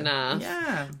Yeah. enough.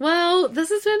 Yeah. Well, this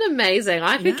has been amazing.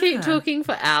 I could keep Yeah. talking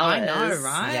for hours. I know,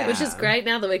 right? Yeah. Which is great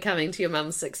now that we're coming to your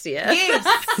mum's 60th. Yes.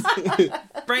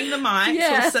 Bring the mics.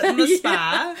 Yeah. We'll sit in the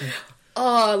spa.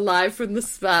 Oh, live from the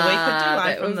spa. We could do live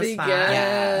That from would the be spa. good.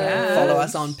 Yeah. Follow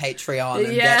us on Patreon,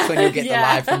 and Yeah. that's when you'll get Yeah. the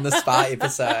live from the spa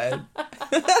episode.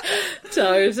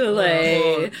 Totally.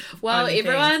 Oh, Well, only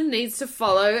everyone needs to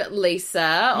follow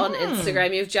Lisa on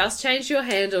Instagram. You've just changed your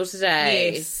handle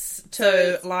today. Yes.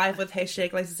 To live with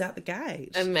hashtag Lisa's out the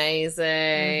gate.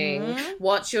 Amazing.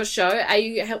 What's your show? Are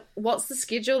you? What's the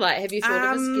schedule like? Have you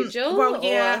thought of a schedule? Well,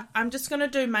 yeah. or- I'm just going to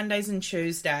do Mondays and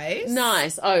Tuesdays.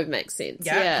 Nice. Oh, makes sense.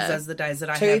 Yeah, because Yeah. those are the days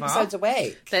that I 2 have episodes off. a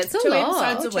week. That's a 2 lot.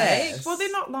 episodes a week. Gorgeous. Well,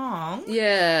 they're not long.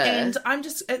 Yeah. And I'm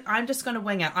just going to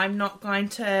wing it. I'm not going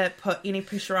to put any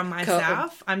pressure on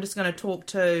myself. I'm just going to talk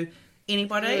to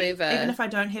anybody. Whoever. Even if I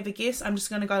don't have a guest, I'm just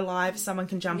going to go live. Someone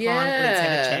can jump on. Let's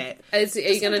have a chat. Are you Just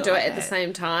going to gonna do it like at the that.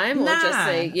 same time? Or Nah, just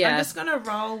see? Yeah. I'm just going to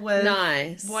roll with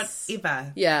Nice.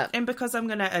 whatever. Yeah. And because I'm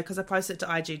going to, because I post it to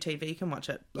IGTV, you can watch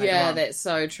it later Yeah, on. that's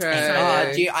so true.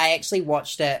 Oh, I actually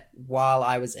watched it while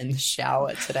I was in the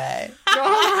shower today.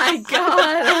 Oh my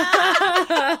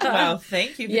god. Well,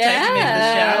 thank you for Yeah. taking me to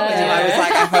the shower. And I was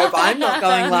like, I hope I'm not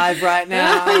going live right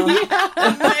now.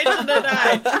 Imagine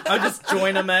today. I'll just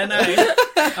join them in.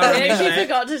 I actually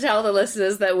forgot to tell the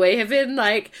listeners that we have been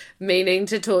like meaning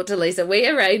to talk to Lisa. We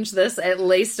arranged this at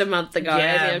least a month ago, Yeah,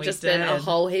 and there have we just been a did.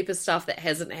 whole heap of stuff that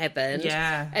hasn't happened.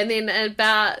 Yeah. And then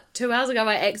about 2 hours ago,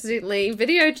 I accidentally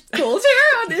video called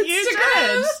her on Instagram. You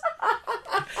did.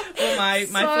 Well, my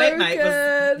So flatmate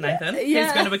good. was Nathan. Yeah.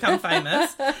 He's going to become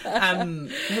famous.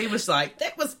 He was like,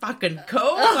 "That was fucking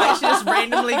cool." Like she just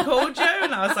randomly called you,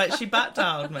 and I was like, "She butt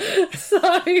dialed me." So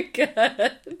good.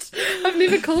 I've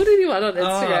never called anyone on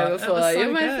Instagram Oh, it before. was so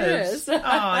You're my good. first.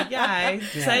 Oh, yay!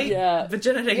 See, Yeah.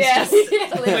 virginity's Yeah. just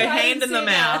Yeah, we're I handing see them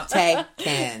that. out.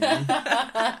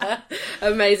 Taken.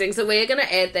 Amazing. So we're going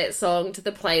to add that song to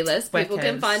the playlist. People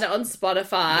can Wicked. find it on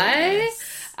Spotify.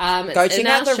 Yes. Go It's check in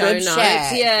out our the show Rib notes.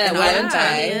 Shack Yeah, in Whale Owen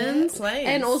Bay. Onions. Please.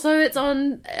 And also it's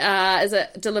on, is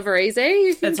it Deliver Easy?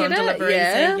 You can It's get on it? Delivery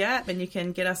Yeah. Easy, yeah, and you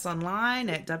can get us online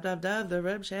at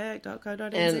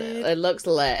www.theribshack.co.nz. And it looks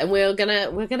lit. And we're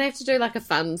gonna have to do like a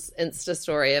fun Insta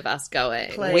story of us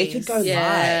going. Please. We could go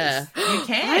Yeah. live. You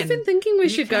can. I've been thinking we You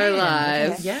should go can.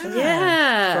 live. Yeah.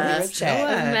 Yeah. From the Rib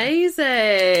Shack.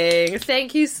 Amazing.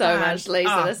 Thank you so Fun. much, Lisa.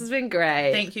 Oh, this has been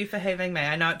great. Thank you for having me.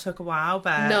 I know it took a while,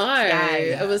 but No,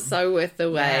 yay. it was so worth the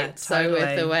wait. Yeah, So worth the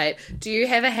totally. wait. Do you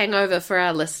have a hangover for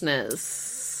our listeners?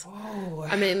 Oh.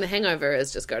 I mean, the hangover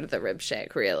is just go to the Rib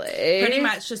Shack, really. Pretty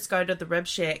much just go to the Rib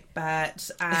Shack, but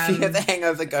If you have the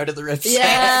hangover, go to the Rib Shack.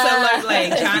 Yeah. absolutely.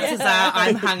 Chances are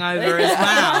I'm hungover as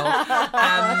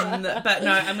well. But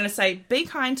no, I'm going to say be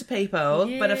kind to people.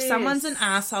 But if someone's an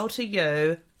asshole to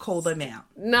you, call them out.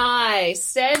 Nice.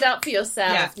 Stand up for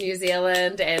yourself, Yeah. New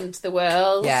Zealand and the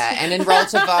world. Yeah, and enroll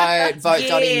to vote,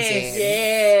 vote.nz.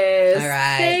 Yes. All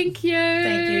right. Thank you.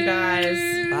 Thank you,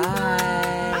 guys. Bye.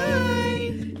 Bye.